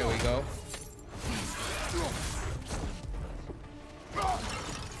 Oh, there we go.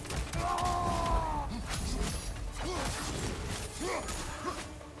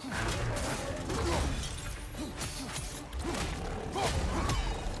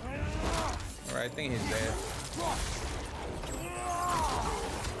 Alright, I think he's dead.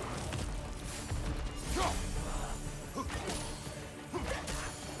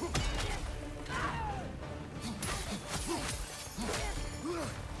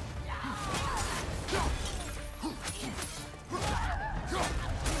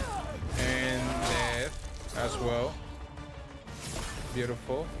 And dead as well.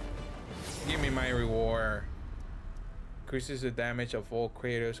 Beautiful. Give me my reward. Increases the damage of all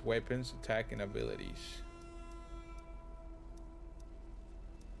Kratos' weapons, attack, and abilities.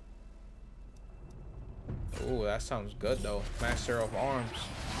 Oh, that sounds good though. Master of Arms.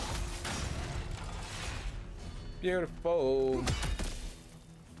 Beautiful.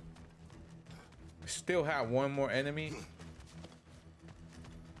 Still have one more enemy.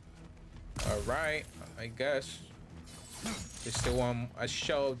 Alright, I guess. There's still a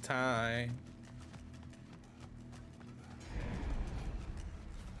show time.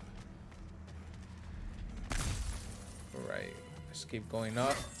 Alright, let's keep going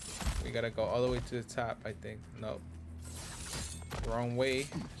up. We gotta go all the way to the top, I think. No. Wrong way,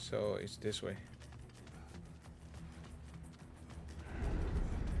 so it's this way.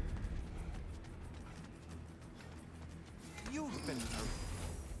 You've been hurt.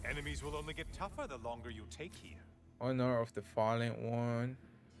 Enemies will only get tougher the longer you take here. Honor of the Fallen One.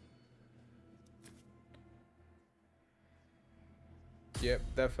 Yep,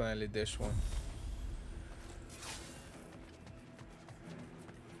 definitely this one.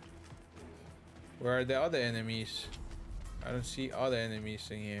 Where are the other enemies? I don't see other enemies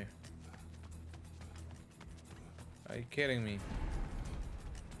in here. Are you kidding me?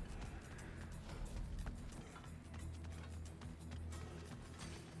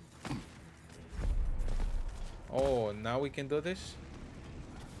 Oh, now we can do this?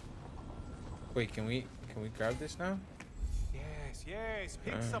 Wait, can we grab this now? Yes,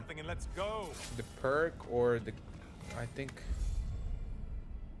 pick something and let's go. The perk or the... I think...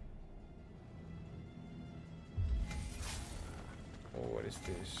 Oh, what is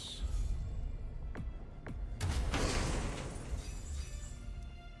this?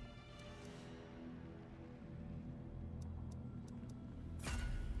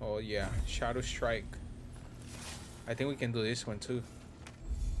 Oh yeah, Shadow Strike. I think we can do this one too.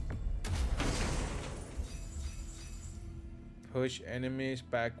 Push enemies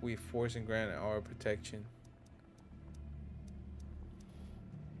back with force and grant our protection.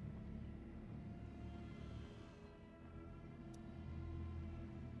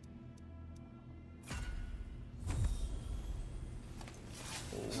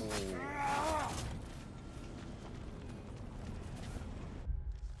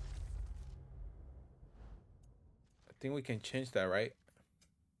 I think we can change that, right?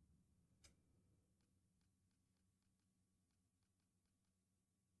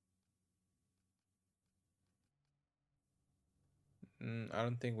 I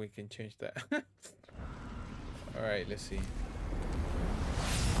don't think we can change that. All right, let's see.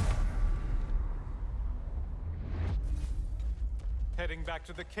 Heading back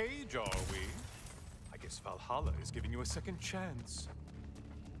to the cage, are we? I guess Valhalla is giving you a second chance.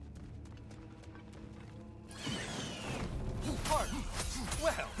 Party.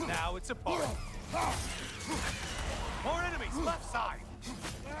 Well, now it's a party. More enemies, left side.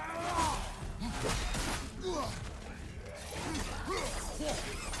 Oh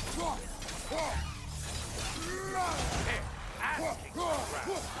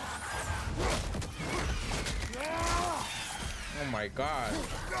my god.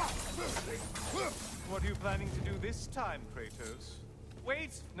 What are you planning to do this time, Kratos?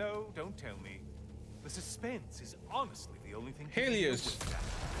 Wait, no, don't tell me. The suspense is honestly the only thing keeping me Helios. awake.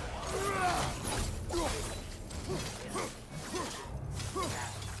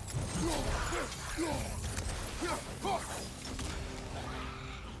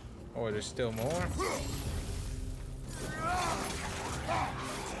 Oh, there's still more?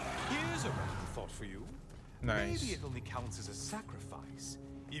 Here's a random thought for you. Nice. Maybe it only counts as a sacrifice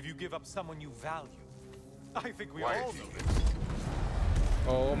if you give up someone you value. I think we Quiet, all know you. this.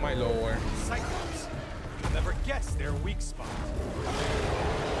 Oh my lord. Cyclops. You'll never guess their weak spot.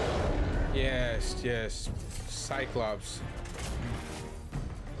 Yes, yes. Cyclops.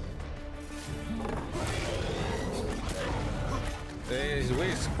 His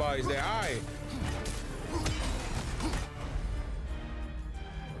weak spot is their eye.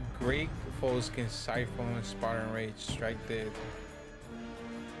 Greek foes can siphon Spartan Rage. Strike dead.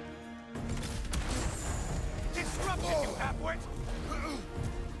 Disrupt it, you halfwit!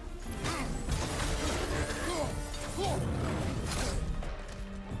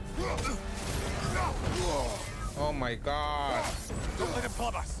 Oh my god. Don't let him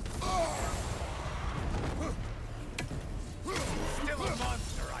club us! Still a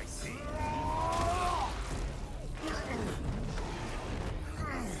monster, I see.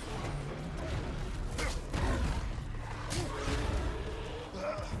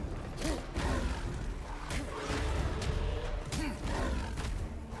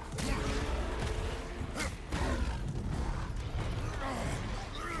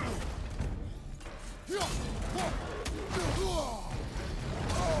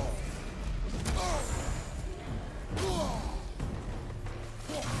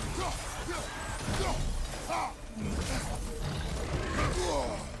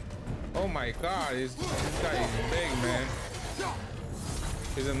 Oh my god, this guy is big, man.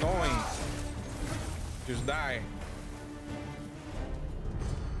 He's annoying. Just die.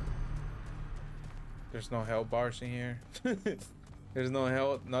 There's no health bars in here. There's no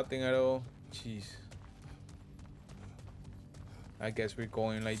health, nothing at all. Jeez. I guess we're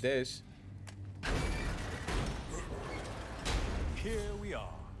going like this. Here we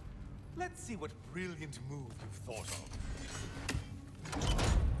are. Let's see what brilliant move you've thought of.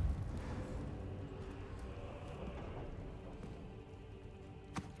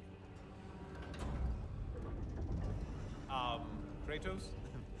 Kratos?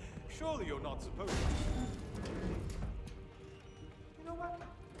 Surely you're not supposed to. You know what?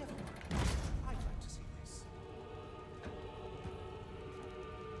 Never mind. I'd like to see this.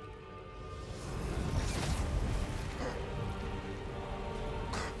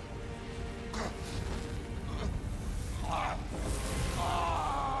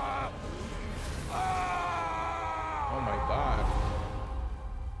 Oh my god.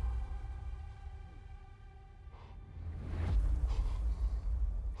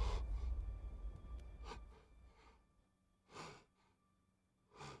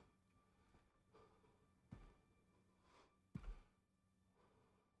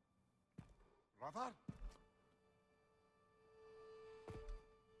 Brother?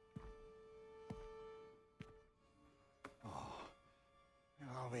 Where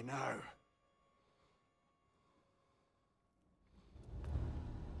are we now?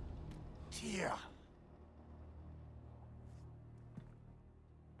 TYR.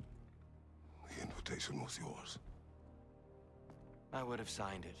 The invitation was yours. I would have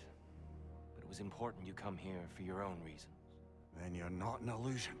signed it, but it was important you come here for your own reasons. Then you're not an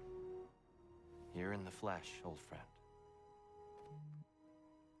illusion. Here in the flesh, old friend.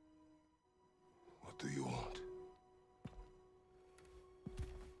 What do you want?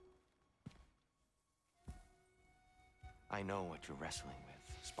 I know what you're wrestling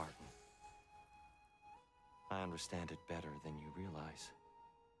with, Spartan. I understand it better than you realize.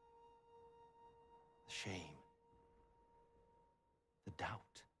 The shame. The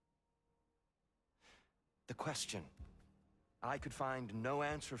doubt. The question I could find no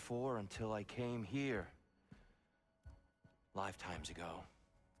answer for until I came here. Lifetimes ago.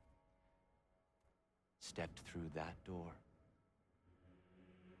 Stepped through that door.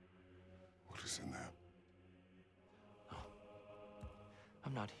 What is in there?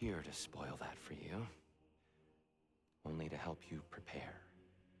 I'm not here to spoil that for you. Only to help you prepare.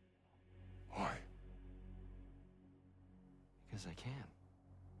 Why? Because I can.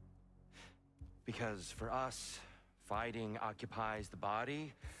 Because for us, fighting occupies the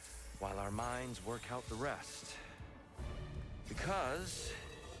body, while our minds work out the rest. Because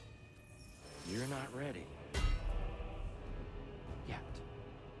you're not ready. Yet.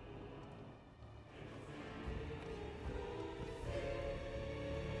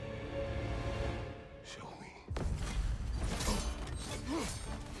 Show me.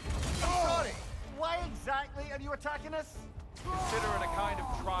 Sorry, why exactly are you attacking us? Consider it a kind of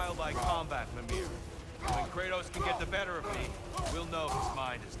trial by combat, Mimir. When Kratos can get the better of me, we'll know his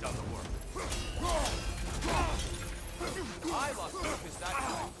mind has done the work. I lost focus that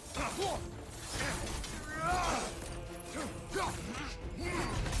time.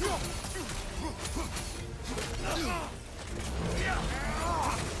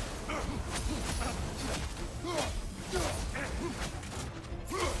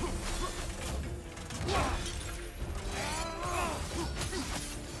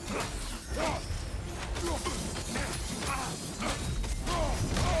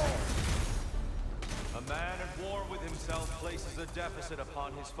 A man at war with himself places a deficit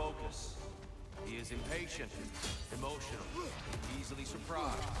upon his focus. He is impatient, emotional, easily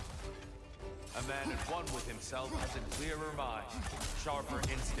surprised. A man at one with himself has a clearer mind, sharper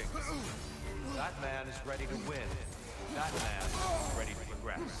instincts. That man is ready to win. That man is ready to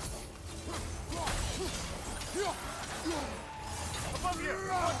progress. Above you!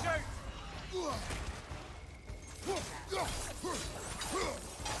 Watch out!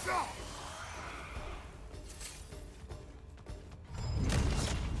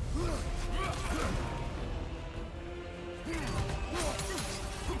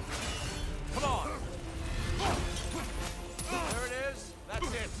 Come on! There it is.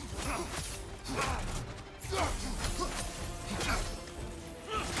 That's it.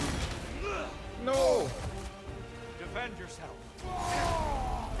 No! Defend yourself.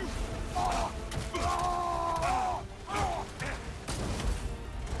 Come on!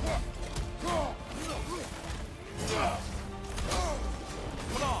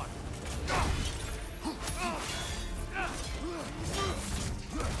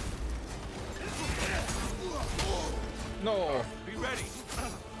 No! Be ready.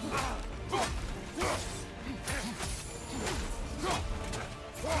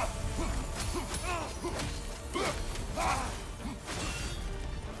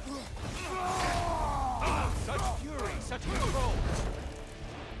 Such fury, such control.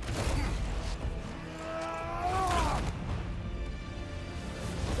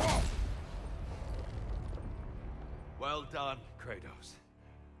 Well done, Kratos.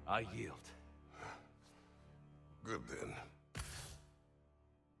 I yield. Good then.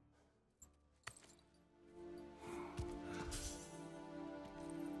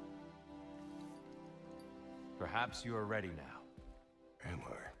 Perhaps you are ready now. Am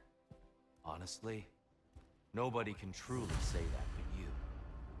I? Honestly, nobody can truly say that but you.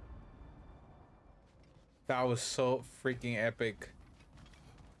 That was so freaking epic.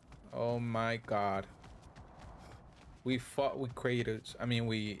 Oh my god. We fought with Kratos. I mean,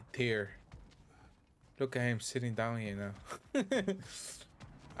 we TYR. Look at him sitting down here now.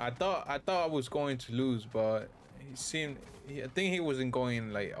 I thought I was going to lose, but he seemed. I think he wasn't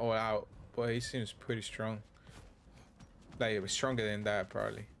going like all out, but he seems pretty strong. Like it was stronger than that,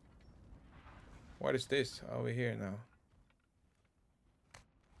 probably. What is this over here now?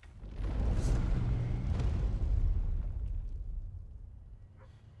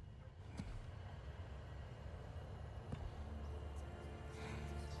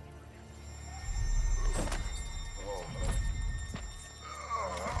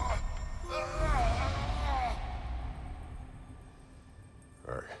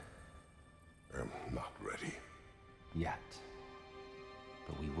 I am not ready. Yet.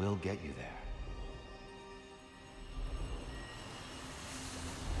 But we will get you there.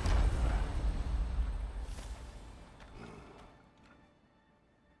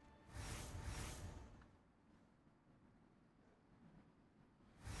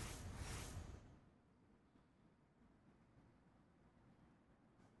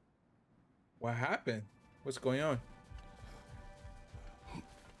 What happened? What's going on?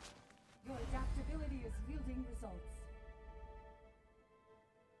 Your adaptability is yielding results.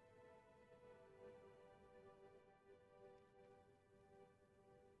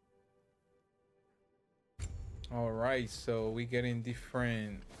 All right, so we getting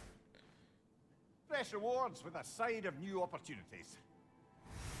different. Fresh rewards with a side of new opportunities.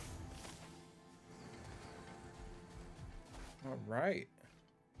 All right.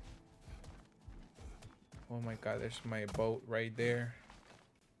 Oh my god, there's my boat right there.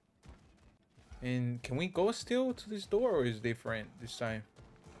 And can we go still to this door, or is it different this time?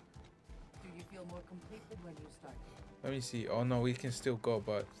 Do you feel more complete than when you started? Let me see. Oh no, we can still go,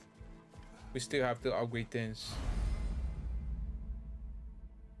 but We still have to upgrade things.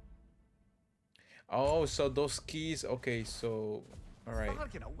 Oh, so those keys. Okay, so all right.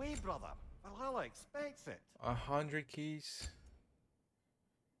 Bargain away, brother. Valhalla expects it. 100 keys.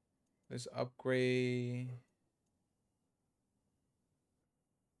 Let's upgrade.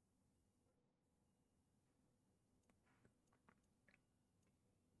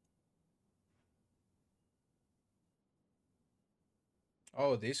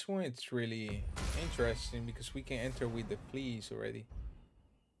 Oh, this one it's really interesting because we can enter with the fleas already.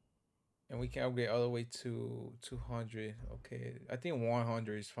 And we can upgrade all the way to 200. Okay, I think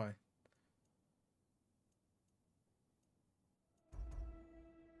 100 is fine.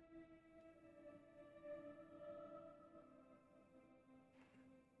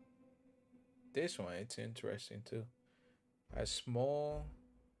 This one, it's interesting too. A small,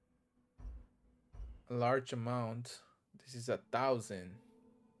 large amount. This is 1,000.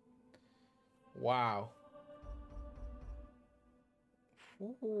 Wow.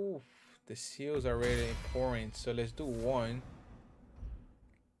 Ooh, the seals are really important. So let's do one.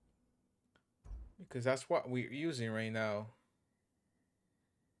 Because that's what we're using right now.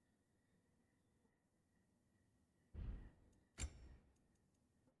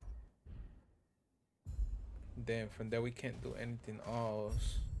 Then from there we can't do anything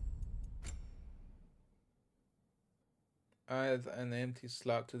else. Add an empty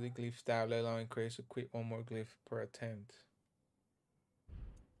slot to the glyph tab, allowing creators to equip one more glyph per attempt.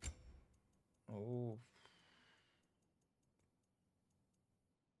 Oh.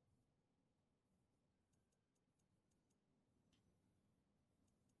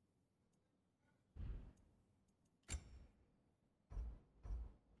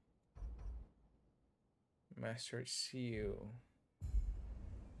 Master seal.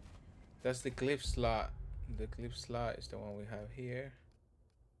 That's the glyph slot. The glyph slot is the one we have here.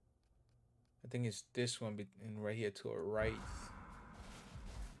 I think it's this one in right here to our right.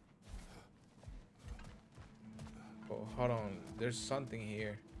 Oh, hold on. There's something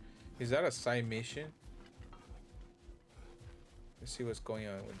here. Is that a side mission? Let's see what's going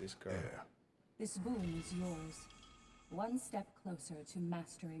on with this girl. Yeah. This boon is yours. One step closer to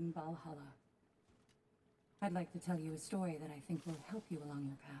mastering Valhalla. I'd like to tell you a story that I think will help you along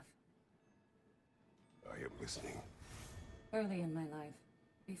your path. I am listening. Early in my life,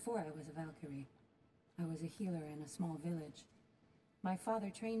 before I was a Valkyrie, I was a healer in a small village. My father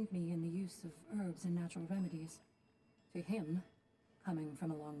trained me in the use of herbs and natural remedies. To him, coming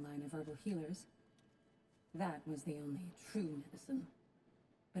from a long line of herbal healers, that was the only true medicine.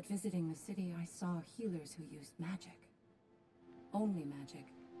 But visiting the city, I saw healers who used magic. Only magic,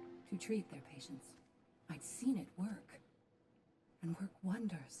 to treat their patients. I'd seen it work. And work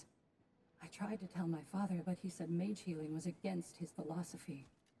wonders. I tried to tell my father, but he said mage healing was against his philosophy.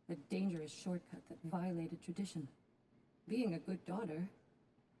 A dangerous shortcut that violated tradition. Being a good daughter,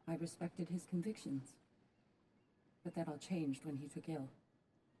 I respected his convictions. But that all changed when he took ill.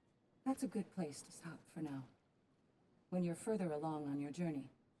 That's a good place to stop for now. When you're further along on your journey,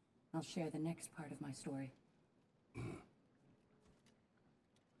 I'll share the next part of my story.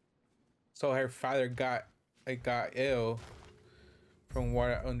 So her father got ill, from what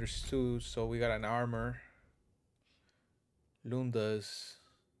I understood. So we got an armor. Lundas.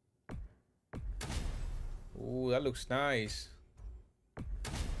 Ooh, that looks nice.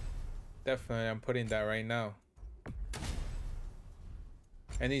 Definitely, I'm putting that right now.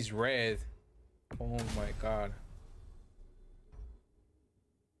 And he's red. Oh my god.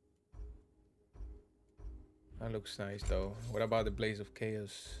 That looks nice though. What about the Blaze of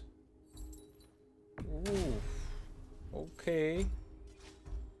Chaos? Ooh. Okay.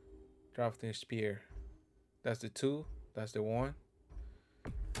 Drafting spear. That's the 2. That's the 1.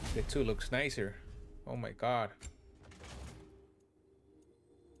 The 2 looks nicer. Oh my god.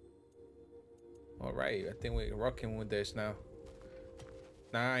 Alright, I think we're rocking with this now.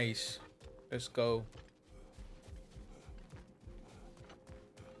 Nice. Let's go.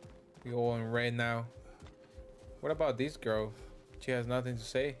 We all in red now. What about this girl? She has nothing to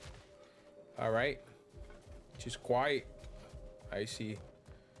say. Alright. She's quiet. I see.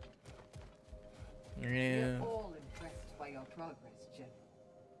 Yeah. We're all impressed by your progress, General.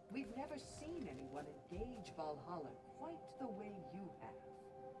 We've never seen anyone engage Valhalla quite the way you have.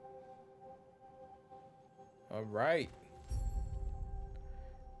 Alright.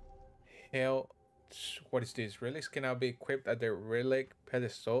 Hell, what is this? Relics can now be equipped at the relic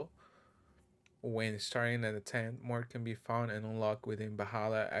pedestal. When starting an attempt, more can be found and unlocked within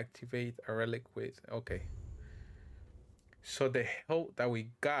Valhalla. Activate a relic with... Okay. So the help that we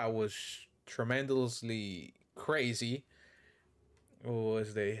got was tremendously crazy. Oh,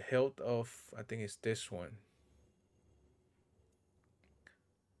 is the hilt of, I think it's this one.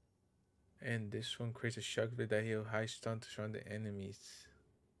 And this one creates a shock that heal high stun to surround the enemies.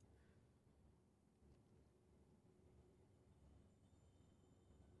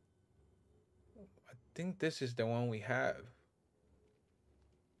 I think this is the one we have.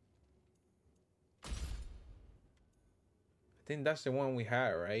 I think that's the one we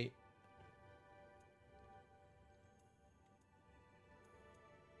had, right?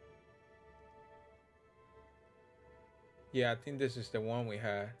 Yeah, I think this is the one we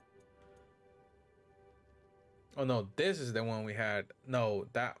had. Oh no, this is the one we had. No,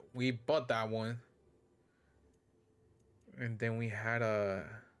 that we bought that one. And then we had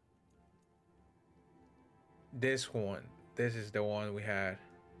this one. This is the one we had.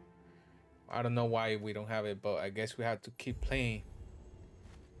 I don't know why we don't have it, but I guess we have to keep playing.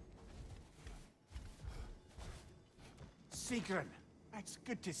 Sigrun, it's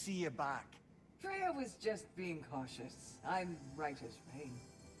good to see you back. Freya was just being cautious. I'm right as rain.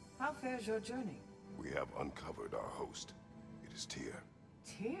 How fares your journey? We have uncovered our host. It is Tyr.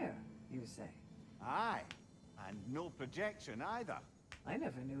 Tyr, you say? Aye, and no projection either. I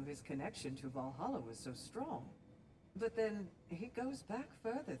never knew his connection to Valhalla was so strong. But then, he goes back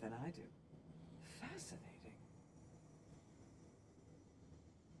further than I do. Fascinating.